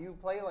lot, but you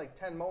play like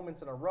 10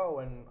 moments in a row,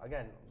 and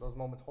again, those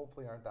moments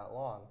hopefully aren't that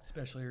long.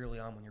 Especially early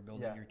on when you're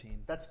building your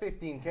team. That's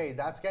 15K.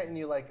 That's getting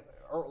you like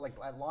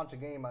at launch a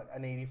game,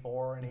 an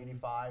 84, an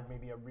 85,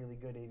 maybe a really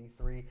good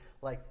 83.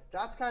 Like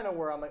that's kind of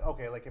where I'm like,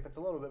 okay, like if it's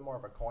a little bit more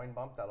of a coin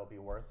bump, that'll be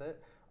worth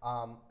it.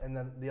 And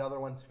then the other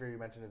one, Sphere, you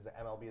mentioned is the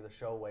MLB The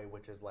Show way,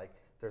 which is like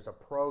there's a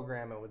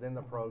program, and within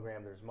the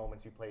program, there's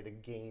moments you play to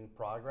gain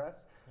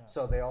progress. Yeah.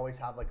 So they always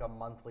have like a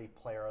monthly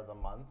player of the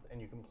month, and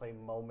you can play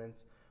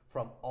moments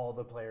from all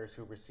the players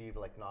who received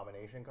like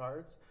nomination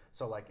cards.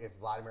 So like if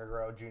Vladimir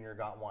Guerrero Jr.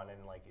 got one,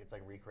 and like it's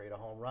like recreate a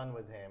home run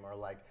with him, or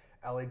like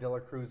L.A. De La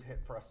Cruz hit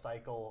for a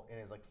cycle in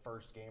his like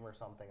first game or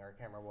something, or I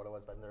can't remember what it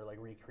was, but they're like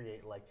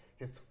recreate like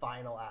his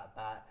final at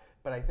bat.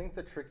 But I think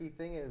the tricky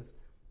thing is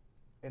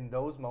in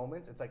those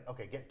moments, it's like,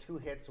 okay, get 2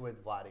 hits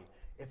with Vladdy.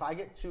 If I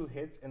get 2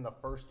 hits in the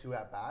first 2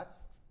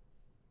 at-bats,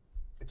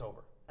 it's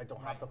over. I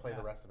don't have to play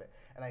the rest of it.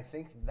 And I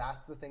think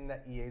that's the thing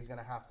that EA is going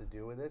to have to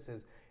do with this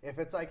is if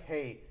it's like,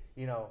 hey,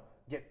 you know,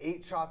 get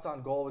 8 shots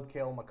on goal with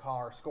Cale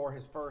Makar, score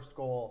his first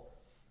goal.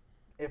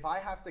 If I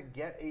have to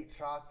get 8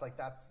 shots, like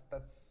that's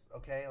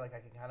okay. Like I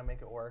can kind of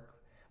make it work.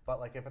 But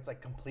like if it's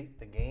like complete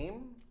the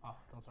game,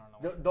 those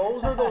aren't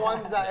those are the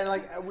ones that, and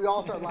like we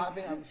all start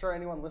laughing. I'm sure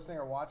anyone listening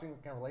or watching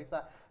can relate to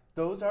that.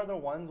 Those are the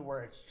ones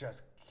where it's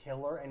just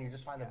killer, and you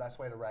just find the best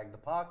way to rag the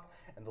puck,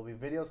 and there'll be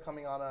videos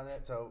coming out on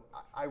it. So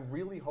I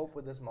really hope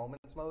with this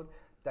moments mode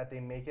that they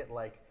make it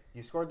like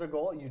you scored the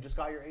goal, you just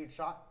got your 8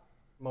 shot,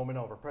 moment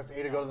over. Press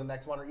A to go to the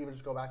next one, or even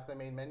just go back to the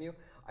main menu.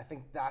 I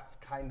think that's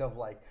kind of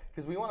like,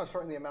 because we want to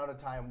shorten the amount of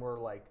time we're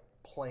like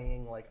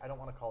playing, like I don't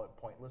want to call it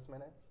pointless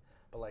minutes,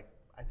 but like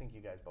I think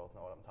you guys both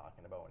know what I'm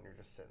talking about when you're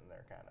just sitting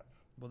there kind of.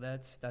 Well,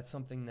 that's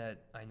something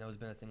that I know has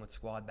been a thing with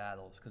squad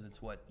battles, because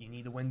it's what you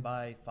need to win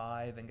by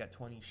 5 and get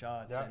 20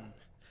 shots. Yep. And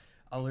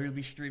I'll literally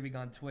be streaming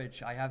on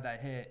Twitch. I have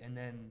that hit, and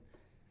then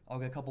I'll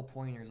get a couple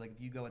pointers. Like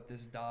if you go at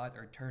this dot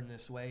or turn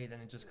this way, then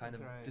it just kind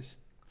of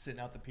just sitting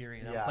out the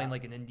period. I'm playing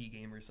like an indie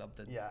game or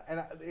something. Yeah,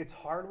 and it's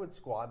hard with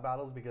squad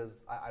battles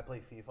because I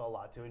play FIFA a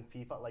lot too, and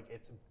FIFA, like,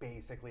 it's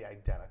basically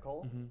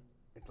identical. Mm-hmm.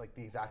 It's like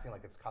the exact same,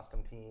 like it's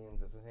custom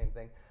teams, it's the same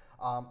thing.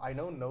 I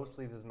know No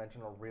Sleeves has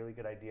mentioned a really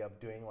good idea of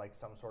doing like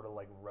some sort of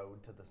like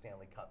road to the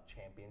Stanley Cup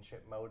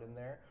championship mode in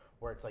there,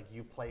 where it's like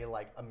you play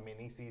like a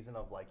mini season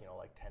of like, you know,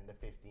 like 10 to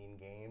 15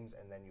 games,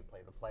 and then you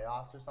play the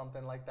playoffs or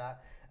something like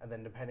that. And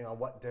then depending on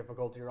what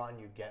difficulty you're on,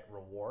 you get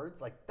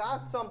rewards. Like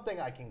that's something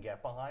I can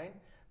get behind.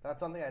 That's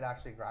something I'd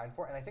actually grind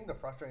for. And I think the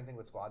frustrating thing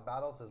with squad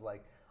battles is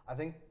like, I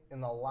think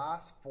in the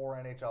last 4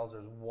 NHLs,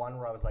 there's one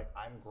where I was like,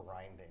 I'm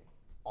grinding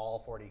all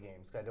 40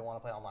 games because I didn't want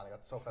to play online. I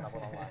got so fed up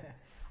with online.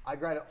 I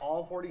grinded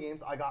all 40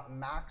 games. I got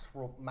max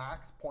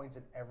points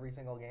in every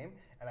single game,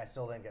 and I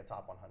still didn't get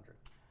top 100.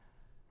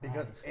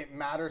 Because it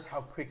matters how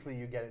quickly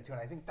you get into it.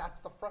 And I think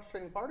that's the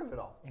frustrating part of it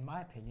all. In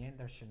my opinion,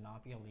 there should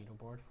not be a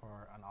leaderboard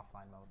for an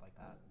offline mode like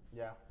that.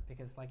 Yeah.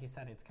 Because like you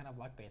said, it's kind of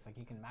luck-based. Like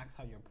you can max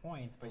out your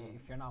points, but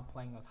if you're not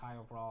playing those high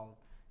overall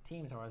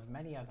teams or as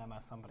many of them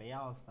as somebody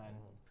else, then...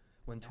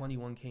 When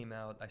 21 came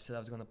out, I said I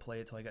was going to play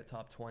it till I got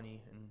top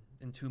 20, and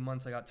in 2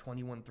 months I got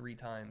 21 3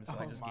 times, so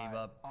I just gave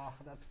up. Oh,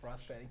 that's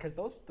frustrating. Because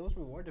those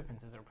reward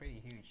differences are pretty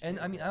huge. And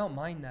too. I mean, I don't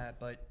mind that,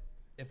 but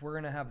if we're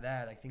going to have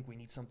that, I think we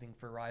need something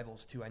for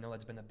rivals too. I know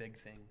that's been a big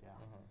thing. Yeah,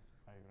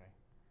 I agree.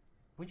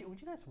 Would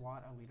you guys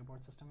want a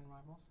leaderboard system in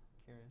Rivals?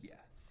 Curious.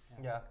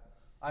 Yeah.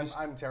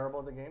 I'm terrible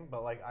at the game,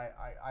 but like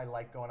I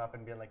like going up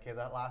and being like, hey,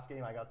 that last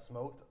game I got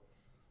smoked.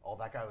 Oh,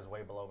 that guy was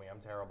way below me. I'm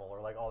terrible. Or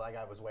like, oh, that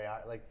guy was way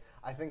out. Like,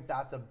 I think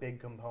that's a big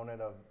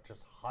component of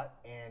just HUT,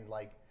 and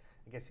like,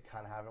 I guess you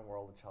kind of have it in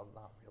World of Child,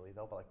 not really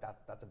though, but like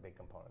that's a big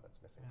component that's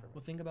missing for me.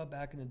 Well, think about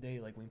back in the day,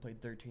 like when we played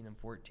 13 and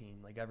 14.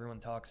 Like everyone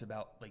talks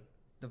about like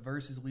the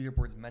versus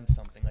leaderboards meant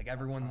something. Like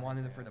everyone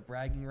wanted it for the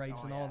bragging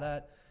rights and all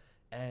that,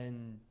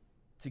 and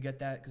to get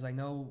that, because I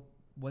know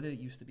what it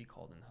used to be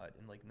called in HUT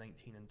in like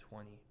 19 and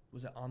 20.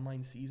 Was it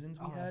online seasons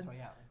we had? That's right,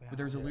 But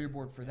there was a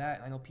leaderboard for that,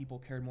 and I know people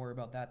cared more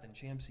about that than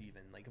champs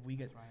even. Like if we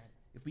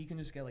can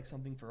just get like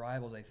something for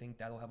rivals, I think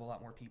that'll have a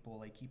lot more people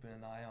like keeping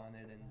an eye on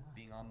it and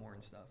being on more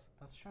and stuff.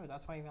 That's true.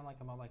 That's why even like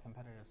a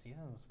multi-competitive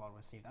season was well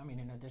received. I mean,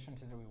 in addition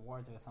to the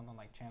rewards, it was something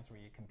like champs where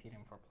you're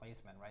competing for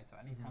placement, right? So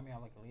anytime you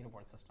have like a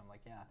leaderboard system,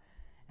 like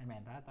and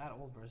man, that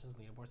old versus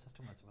leaderboard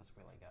system was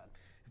really good.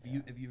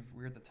 If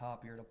we're at the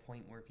top, you're at a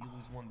point where if you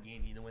lose one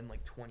game, you need to win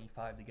like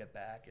 25 to get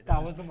back.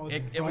 That was the most.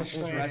 It was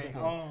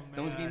stressful. Oh,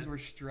 those games were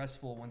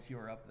stressful once you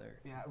were up there.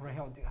 Yeah,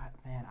 Raheel, dude,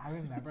 man, I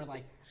remember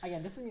like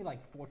again, this is me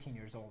like 14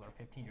 years old or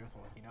 15 years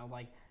old. You know,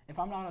 like if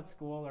I'm not at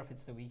school or if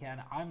it's the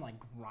weekend, I'm like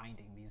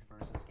grinding these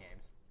versus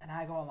games, and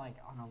I go like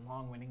on a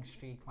long winning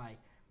streak, like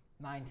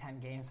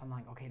 9-10 games. I'm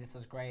like, okay, this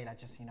is great. I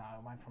just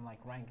I went from like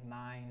rank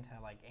 9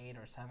 to like 8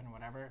 or 7 or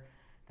whatever.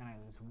 Then I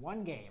lose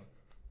one game.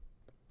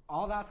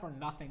 All that for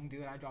nothing,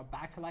 dude. I drop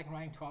back to like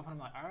rank 12, and I'm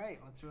like, all right,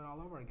 let's do it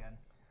all over again.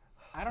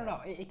 I don't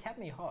know. It kept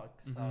me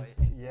hooked. So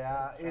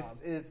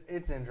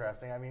it's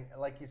interesting. I mean,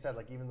 like you said,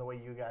 like even the way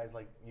you guys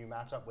like you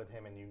match up with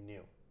him and you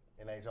knew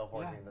in NHL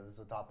 14 that this is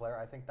a top player.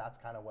 I think that's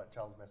kind of what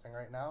Chel's missing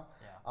right now.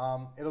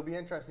 Yeah. It'll be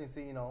interesting to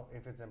see,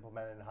 if it's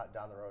implemented in HUT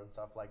down the road and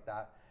stuff like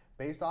that.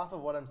 Based off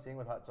of what I'm seeing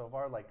with HUT so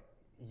far, like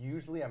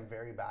usually I'm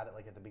very bad at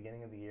like at the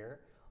beginning of the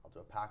year. I'll do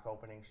a pack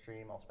opening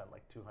stream. I'll spend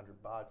like $200,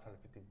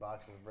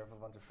 $150, and rip a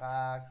bunch of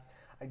packs.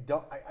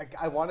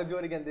 I want to do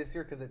it again this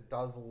year because it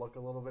does look a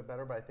little bit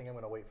better, but I think I'm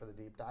going to wait for the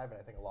deep dive, and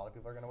I think a lot of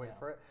people are going to wait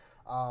for it.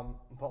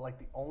 But like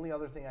the only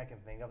other thing I can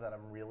think of that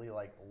I'm really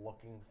like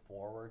looking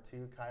forward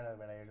to kind of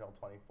in NHL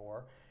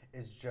 24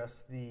 is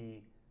just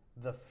the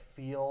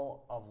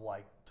feel of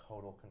like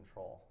total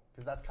control,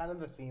 because that's kind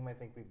of the theme I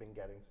think we've been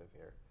getting,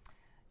 Saphir.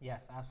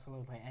 Yes,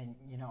 absolutely. And,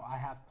 I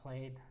have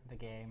played the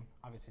game.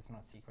 Obviously, it's no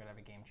secret.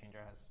 Every game changer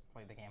has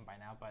played the game by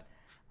now. But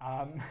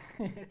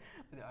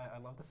I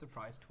love the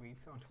surprise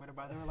tweets on Twitter.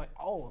 By the way, like,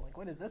 oh, like,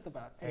 what is this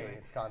about? Anyway, Hey,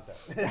 it's content.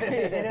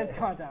 it is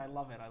content. I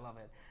love it.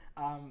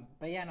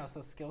 But yeah, no,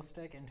 so skill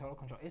stick and total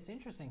control. It's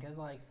interesting because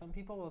like some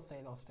people will say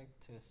they'll stick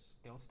to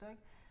skill stick,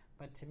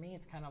 but to me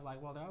it's kind of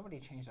like, well, they already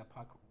changed the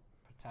puck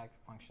protect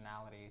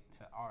functionality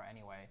to R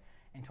anyway,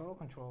 and total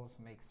controls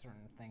make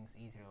certain things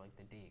easier, like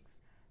the dekes.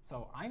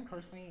 So I'm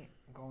personally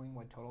going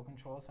with total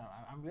controls. So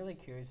I'm really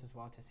curious as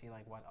well to see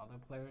like what other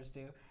players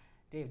do.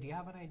 Dave, do you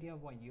have an idea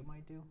of what you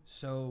might do?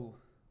 So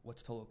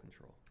what's total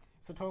control?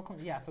 So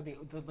so the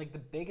like the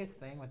biggest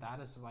thing with that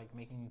is like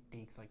making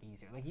dekes like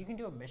easier. Like you can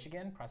do a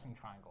Michigan pressing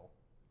triangle.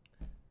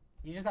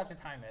 You just have to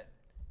time it.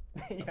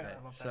 Yeah, Okay,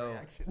 I love that so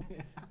reaction.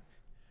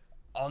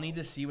 I'll need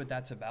to see what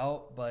that's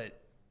about,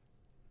 but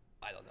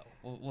I don't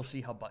know. We'll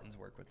see how buttons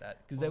work with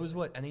that. Because that was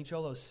what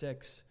NHL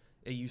 06.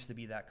 It used to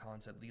be that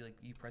concept.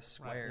 You press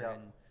square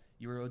and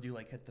you were able to do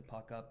like hit the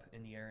puck up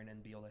in the air and then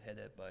be able to hit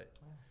it. But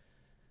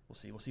we'll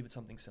see. We'll see if it's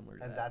something similar to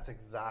that. And that's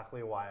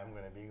exactly why I'm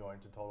going to be going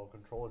to total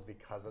control, is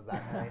because of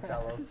that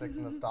NHL 06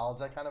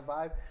 nostalgia kind of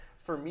vibe.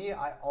 For me,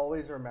 I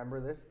always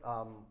remember this.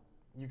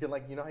 You can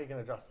like, you know how you can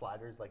adjust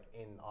sliders like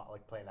in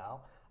like Play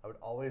Now? I would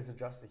always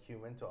adjust the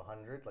human to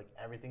 100, like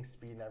everything,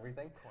 speed and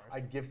everything.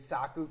 I'd give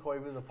Saku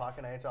Koivu the puck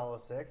in NHL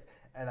 06,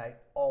 and I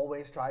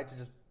always tried to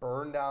just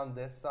burn down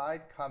this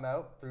side, come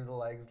out through the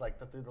legs, like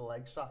the through the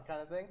leg shot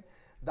kind of thing.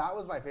 That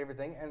was my favorite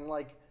thing, and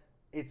like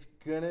it's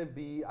gonna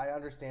be. I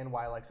understand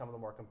why like some of the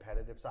more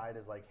competitive side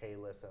is like, hey,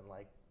 listen,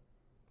 like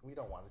we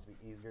don't want it to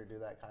be easier to do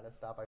that kind of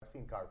stuff. I've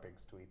seen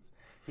Carpig's tweets.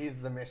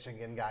 He's the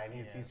Michigan guy, and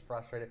he's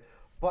frustrated.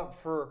 But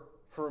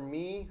for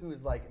me,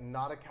 who's like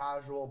not a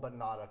casual but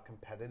not a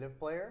competitive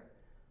player,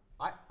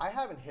 I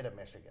haven't hit a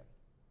Michigan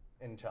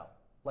in Chell.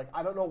 Like,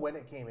 I don't know when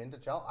it came into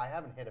Chell. I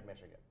haven't hit a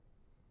Michigan.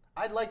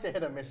 I'd like to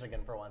hit a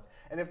Michigan for once.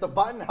 And if the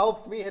button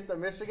helps me hit the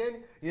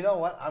Michigan, you know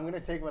what? I'm going to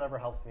take whatever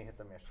helps me hit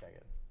the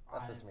Michigan.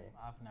 That's just me.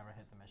 I've never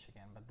hit the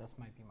Michigan, but this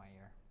might be my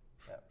year.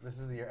 Yeah, this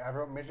is the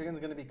year. Michigan's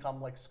going to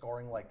become like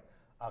scoring like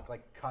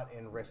cut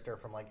in wrister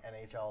from like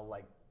NHL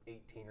like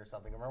 18 or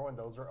something. Remember when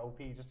those were OP?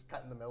 Just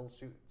cut in the middle,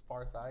 shoot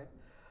far side.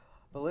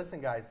 But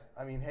listen, guys,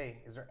 I mean, hey,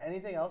 is there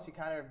anything else you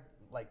kind of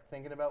like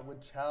thinking about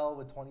with Chell,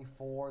 with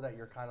 24, that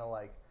you're kind of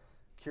like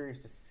curious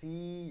to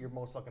see, you're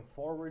most looking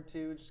forward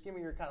to? Just give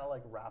me your kind of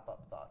like wrap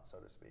up thoughts, so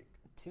to speak.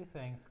 Two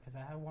things, because I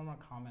have one more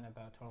comment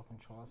about total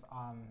controls.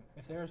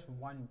 If there's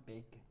one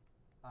big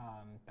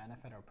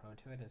benefit or pro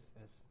to it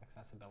is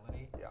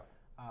accessibility. Yeah.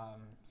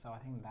 So I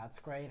think that's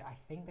great. I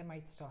think they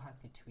might still have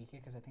to tweak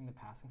it because I think the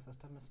passing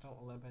system is still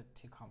a little bit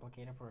too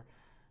complicated for,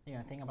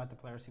 think about the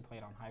players who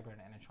played on hybrid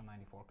and NHL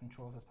 94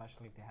 controls,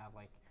 especially if they have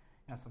like,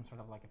 some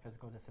sort of like a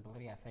physical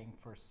disability. I think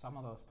for some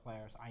of those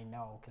players, I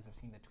know because I've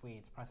seen the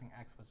tweets, pressing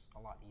X was a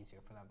lot easier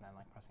for them than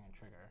like pressing a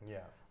trigger.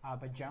 Yeah.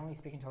 But generally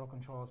speaking, total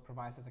controls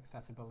provides us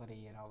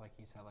accessibility, like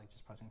you said, like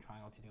just pressing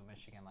triangle to do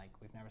Michigan. Like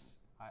we've never,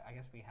 I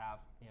guess we have,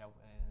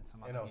 in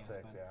some other games.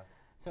 In 06, yeah.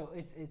 So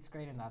it's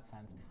great in that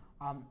sense.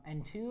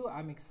 And two,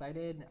 I'm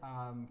excited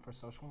for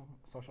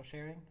social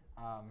sharing.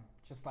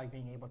 Just like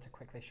being able to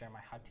quickly share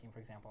my HUD team, for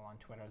example, on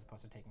Twitter as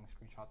opposed to taking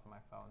screenshots on my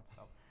phone.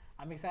 So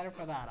I'm excited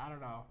for that. I don't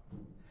know.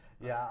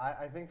 Yeah,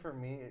 I think for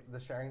me, the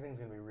sharing thing is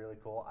going to be really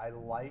cool. I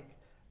like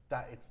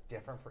that it's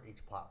different for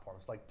each platform.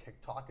 So like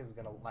TikTok is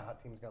my HUD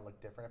team is going to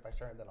look different if I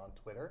share it than on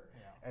Twitter.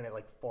 Yeah. And it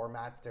like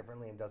formats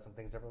differently and does some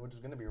things differently, which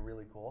is going to be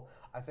really cool.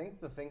 I think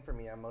the thing for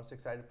me I'm most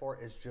excited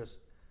for is just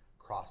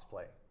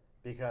crossplay.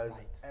 Because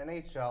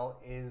NHL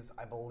is,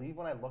 I believe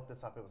when I looked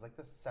this up, it was like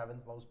the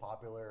 7th most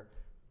popular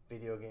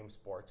video game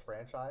sports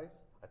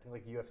franchise. I think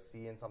like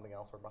UFC and something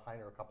else were behind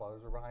it, or a couple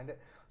others were behind it.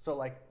 So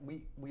like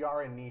we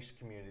are a niche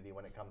community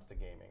when it comes to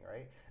gaming,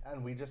 right?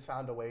 And we just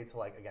found a way to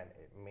like, again,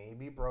 it may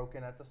be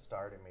broken at the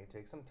start. It may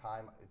take some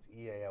time. It's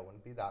EA. I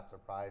wouldn't be that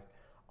surprised.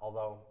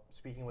 Although,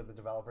 speaking with the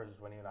developers,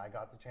 when you and I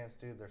got the chance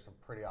to, there's some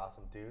pretty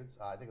awesome dudes.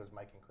 I think it was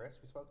Mike and Chris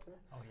we spoke to.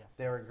 Oh, yes.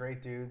 They were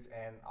great dudes,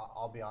 and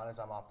I'll be honest,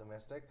 I'm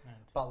optimistic.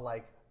 But,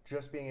 like,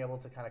 just being able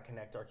to kind of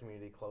connect our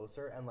community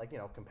closer, and, like,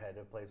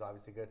 competitive play is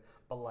obviously good.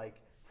 But,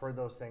 like, for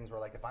those things where,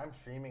 like, if I'm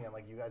streaming and,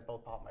 like, you guys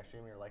both pop my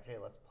stream and you're like, hey,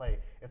 let's play.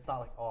 It's not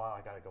like, oh, I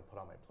got to go put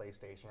on my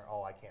PlayStation, or,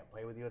 oh, I can't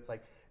play with you. It's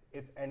like,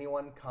 if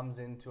anyone comes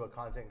into a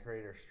content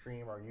creator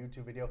stream or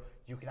YouTube video,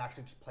 you can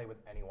actually just play with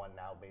anyone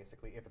now,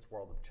 basically, if it's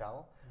World of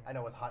Chell. Yeah. I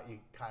know with HUT, you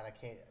kind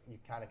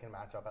of can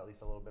match up at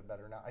least a little bit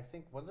better now. I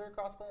think, was there a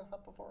crossplay in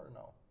HUT before or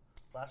no?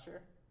 Last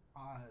year?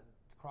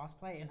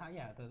 Crossplay in HUT,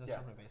 yeah, the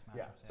server-based matchups.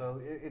 Yeah, so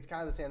it's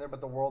kind of the same there,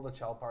 but the World of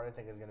Chell part, I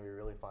think, is going to be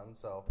really fun.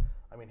 So,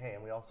 I mean, hey,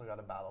 and we also got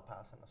a battle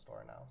pass in the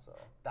store now, so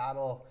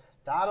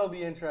that'll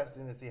be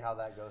interesting to see how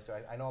that goes too.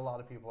 I know a lot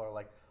of people are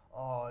like,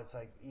 oh, it's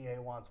like EA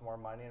wants more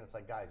money, and it's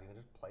like, guys, you can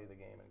just play the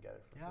game and get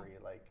it for free.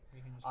 Like,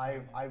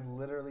 I've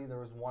literally, there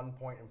was one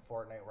point in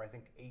Fortnite where I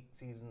think 8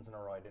 seasons in a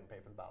row I didn't pay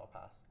for the battle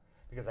pass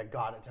because I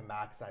got it to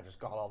max and I just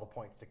got all the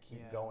points to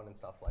keep going and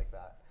stuff like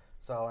that.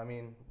 So I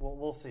mean,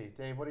 we'll see.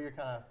 Dave, what are your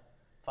kind of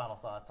final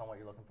thoughts on what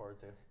you're looking forward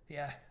to?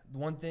 Yeah,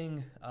 one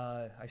thing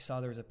I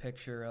saw, there was a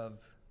picture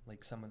of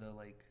like some of the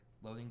like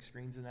loading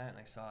screens in that, and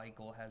I saw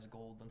Eichel has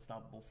gold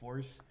unstoppable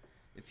force.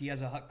 if he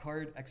has a hut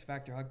card, X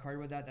Factor hut card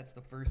with that, that's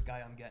the first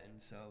guy I'm getting.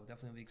 So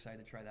definitely be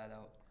excited to try that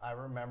out. I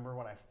remember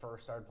when I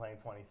first started playing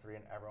 23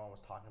 and everyone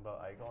was talking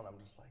about Eichel, and I'm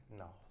just like,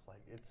 no,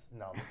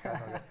 this guy's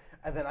not good.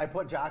 And then I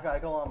put Jack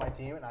Eichel on my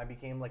team, and I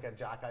became like a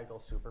Jack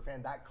Eichel super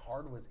fan. That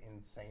card was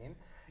insane.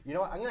 You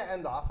know what? I'm going to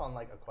end off on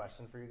like a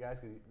question for you guys,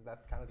 because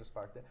that kind of just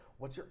sparked it.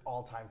 What's your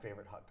all-time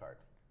favorite hut card?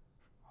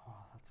 Oh,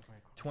 that's a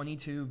great question.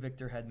 22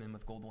 Victor Hedman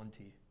with gold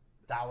 1T.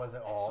 That was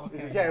it all.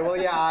 Okay. Well,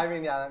 yeah, I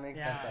mean, yeah, that makes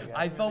sense, I guess.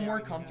 I felt really more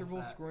argue against comfortable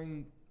that.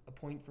 scoring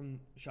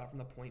a shot from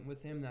the point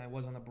with him than I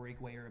was on a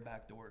breakaway or a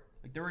backdoor.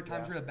 Like there were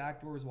times where the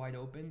backdoor was wide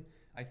open.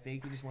 I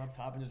faked it, just went up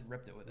top and just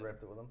ripped it with him.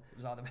 Ripped it with him. It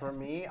was automatic. For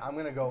me, I'm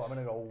gonna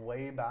go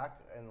way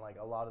back, and like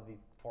a lot of the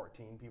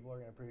 14 people are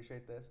gonna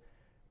appreciate this.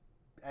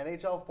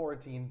 NHL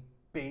 14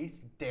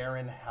 base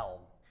Darren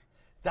Helm.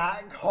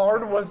 That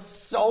card was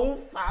so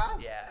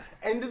fast. Yeah.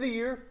 End of the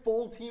year,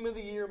 full team of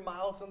the year,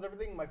 milestones,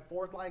 everything. My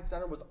fourth line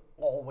center was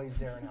always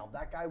Darren Helm.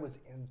 That guy was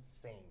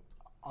insane.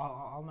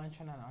 I'll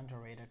mention an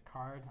underrated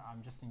card.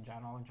 Just in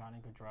general, Johnny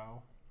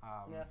Gaudreau.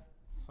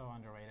 So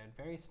underrated.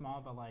 Very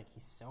small, but like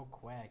he's so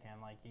quick, and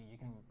like you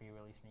can be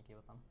really sneaky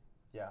with him.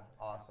 Yeah,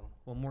 awesome.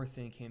 One more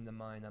thing came to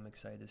mind I'm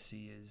excited to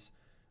see is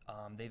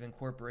they've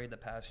incorporated the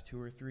past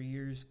 2 or 3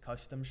 years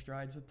custom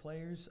strides with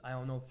players. I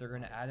don't know if they're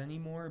going to add any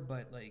more,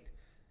 but like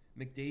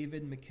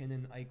McDavid,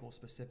 McKinnon, Eichel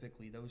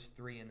specifically, those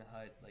 3 in the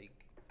hut,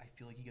 like I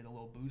feel like you get a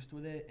little boost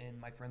with it. And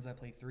my friends I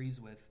play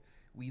threes with,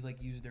 we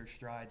like use their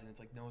strides, and it's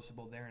like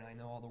noticeable there. And I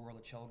know all the World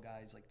of Chell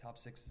guys, like top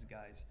sixes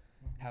guys,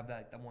 have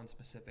that one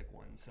specific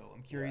one. So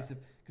I'm curious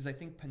because I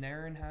think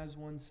Panarin has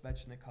one,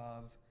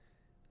 Svechnikov.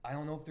 I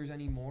don't know if there's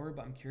any more,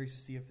 but I'm curious to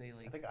see if they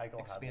like I think Eichel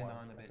expand had one.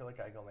 on a bit. I feel like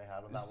Eichel may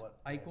have one. That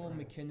what? Eichel,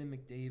 McKinnon,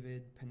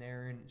 McDavid,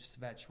 Panarin,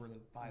 Svech were the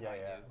 5 I knew. Yeah.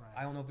 Right.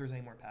 I don't know if there's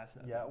any more past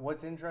that. Yeah,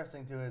 what's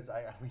interesting too is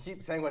we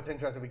keep saying what's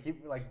interesting. We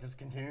keep like just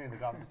continuing the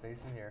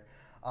conversation here.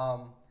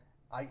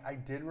 I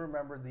did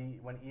remember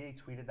when EA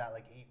tweeted that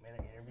like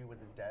 8-minute interview with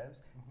the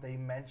devs. They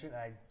mentioned,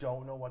 and I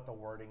don't know what the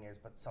wording is,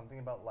 but something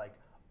about like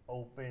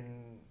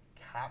open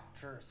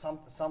capture,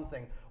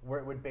 something where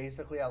it would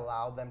basically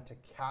allow them to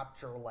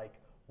capture like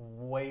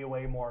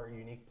way more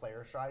unique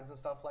player strides and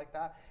stuff like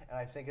that. And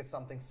I think it's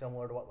something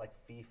similar to what like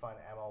FIFA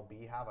and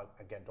MLB have.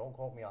 Again, don't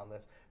quote me on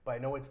this, but I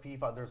know with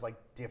FIFA there's like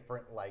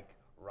different like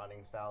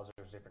running styles,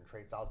 there's different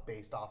trait styles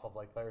based off of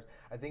like players.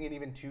 I think in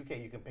even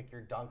 2K you can pick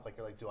your dunk, like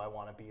you're like, do I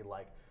want to be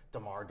like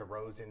DeMar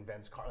DeRozan,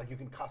 Vince Carter? Like you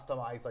can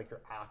customize like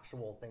your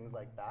actual things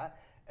like that.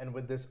 And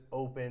with this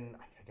open,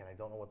 again, I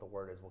don't know what the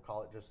word is, we'll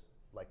call it just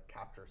like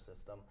capture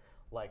system,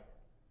 like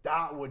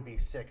that would be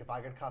sick if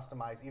I could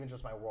customize even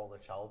just my World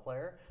of Chell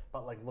player.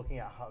 But like looking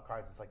at hot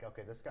cards, it's like,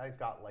 okay, this guy's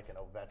got like an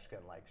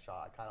Ovechkin like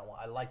shot.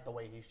 I like the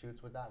way he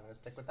shoots with that. I'm gonna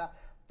stick with that.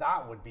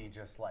 That would be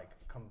just like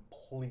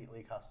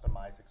completely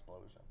customized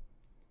explosion.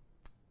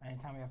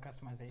 Anytime we have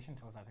customization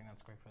tools, I think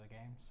that's great for the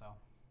game. So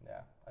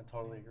yeah, I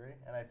totally agree.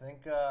 And I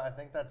think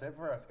that's it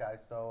for us,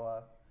 guys.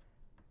 So.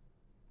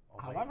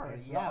 However,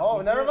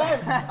 never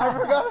mind. I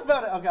forgot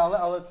about it. Okay,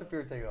 I'll let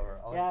Sapir take over.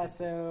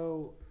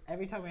 So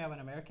every time we have an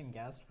American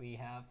guest, we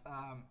have,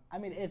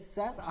 it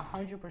says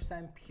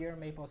 100% pure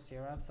maple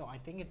syrup, so I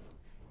think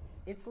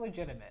it's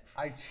legitimate.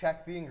 I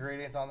checked the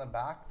ingredients on the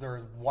back.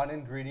 There's one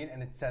ingredient,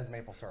 and it says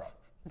maple syrup.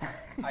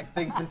 I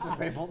think this is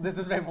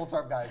maple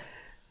syrup, guys.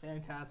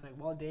 Fantastic.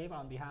 Well, Dave,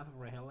 on behalf of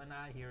Rahil and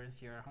I, here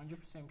is your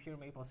 100% pure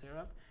maple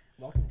syrup.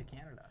 Welcome to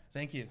Canada.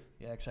 Thank you.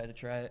 Yeah, excited to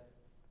try it.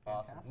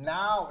 Awesome.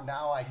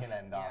 Now I can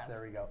end off.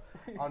 There we go.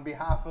 On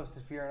behalf of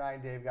Saphir and I,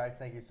 Dave, guys,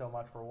 thank you so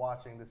much for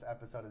watching this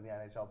episode of the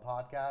NHL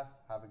podcast.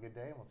 Have a good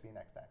day, and we'll see you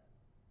next time.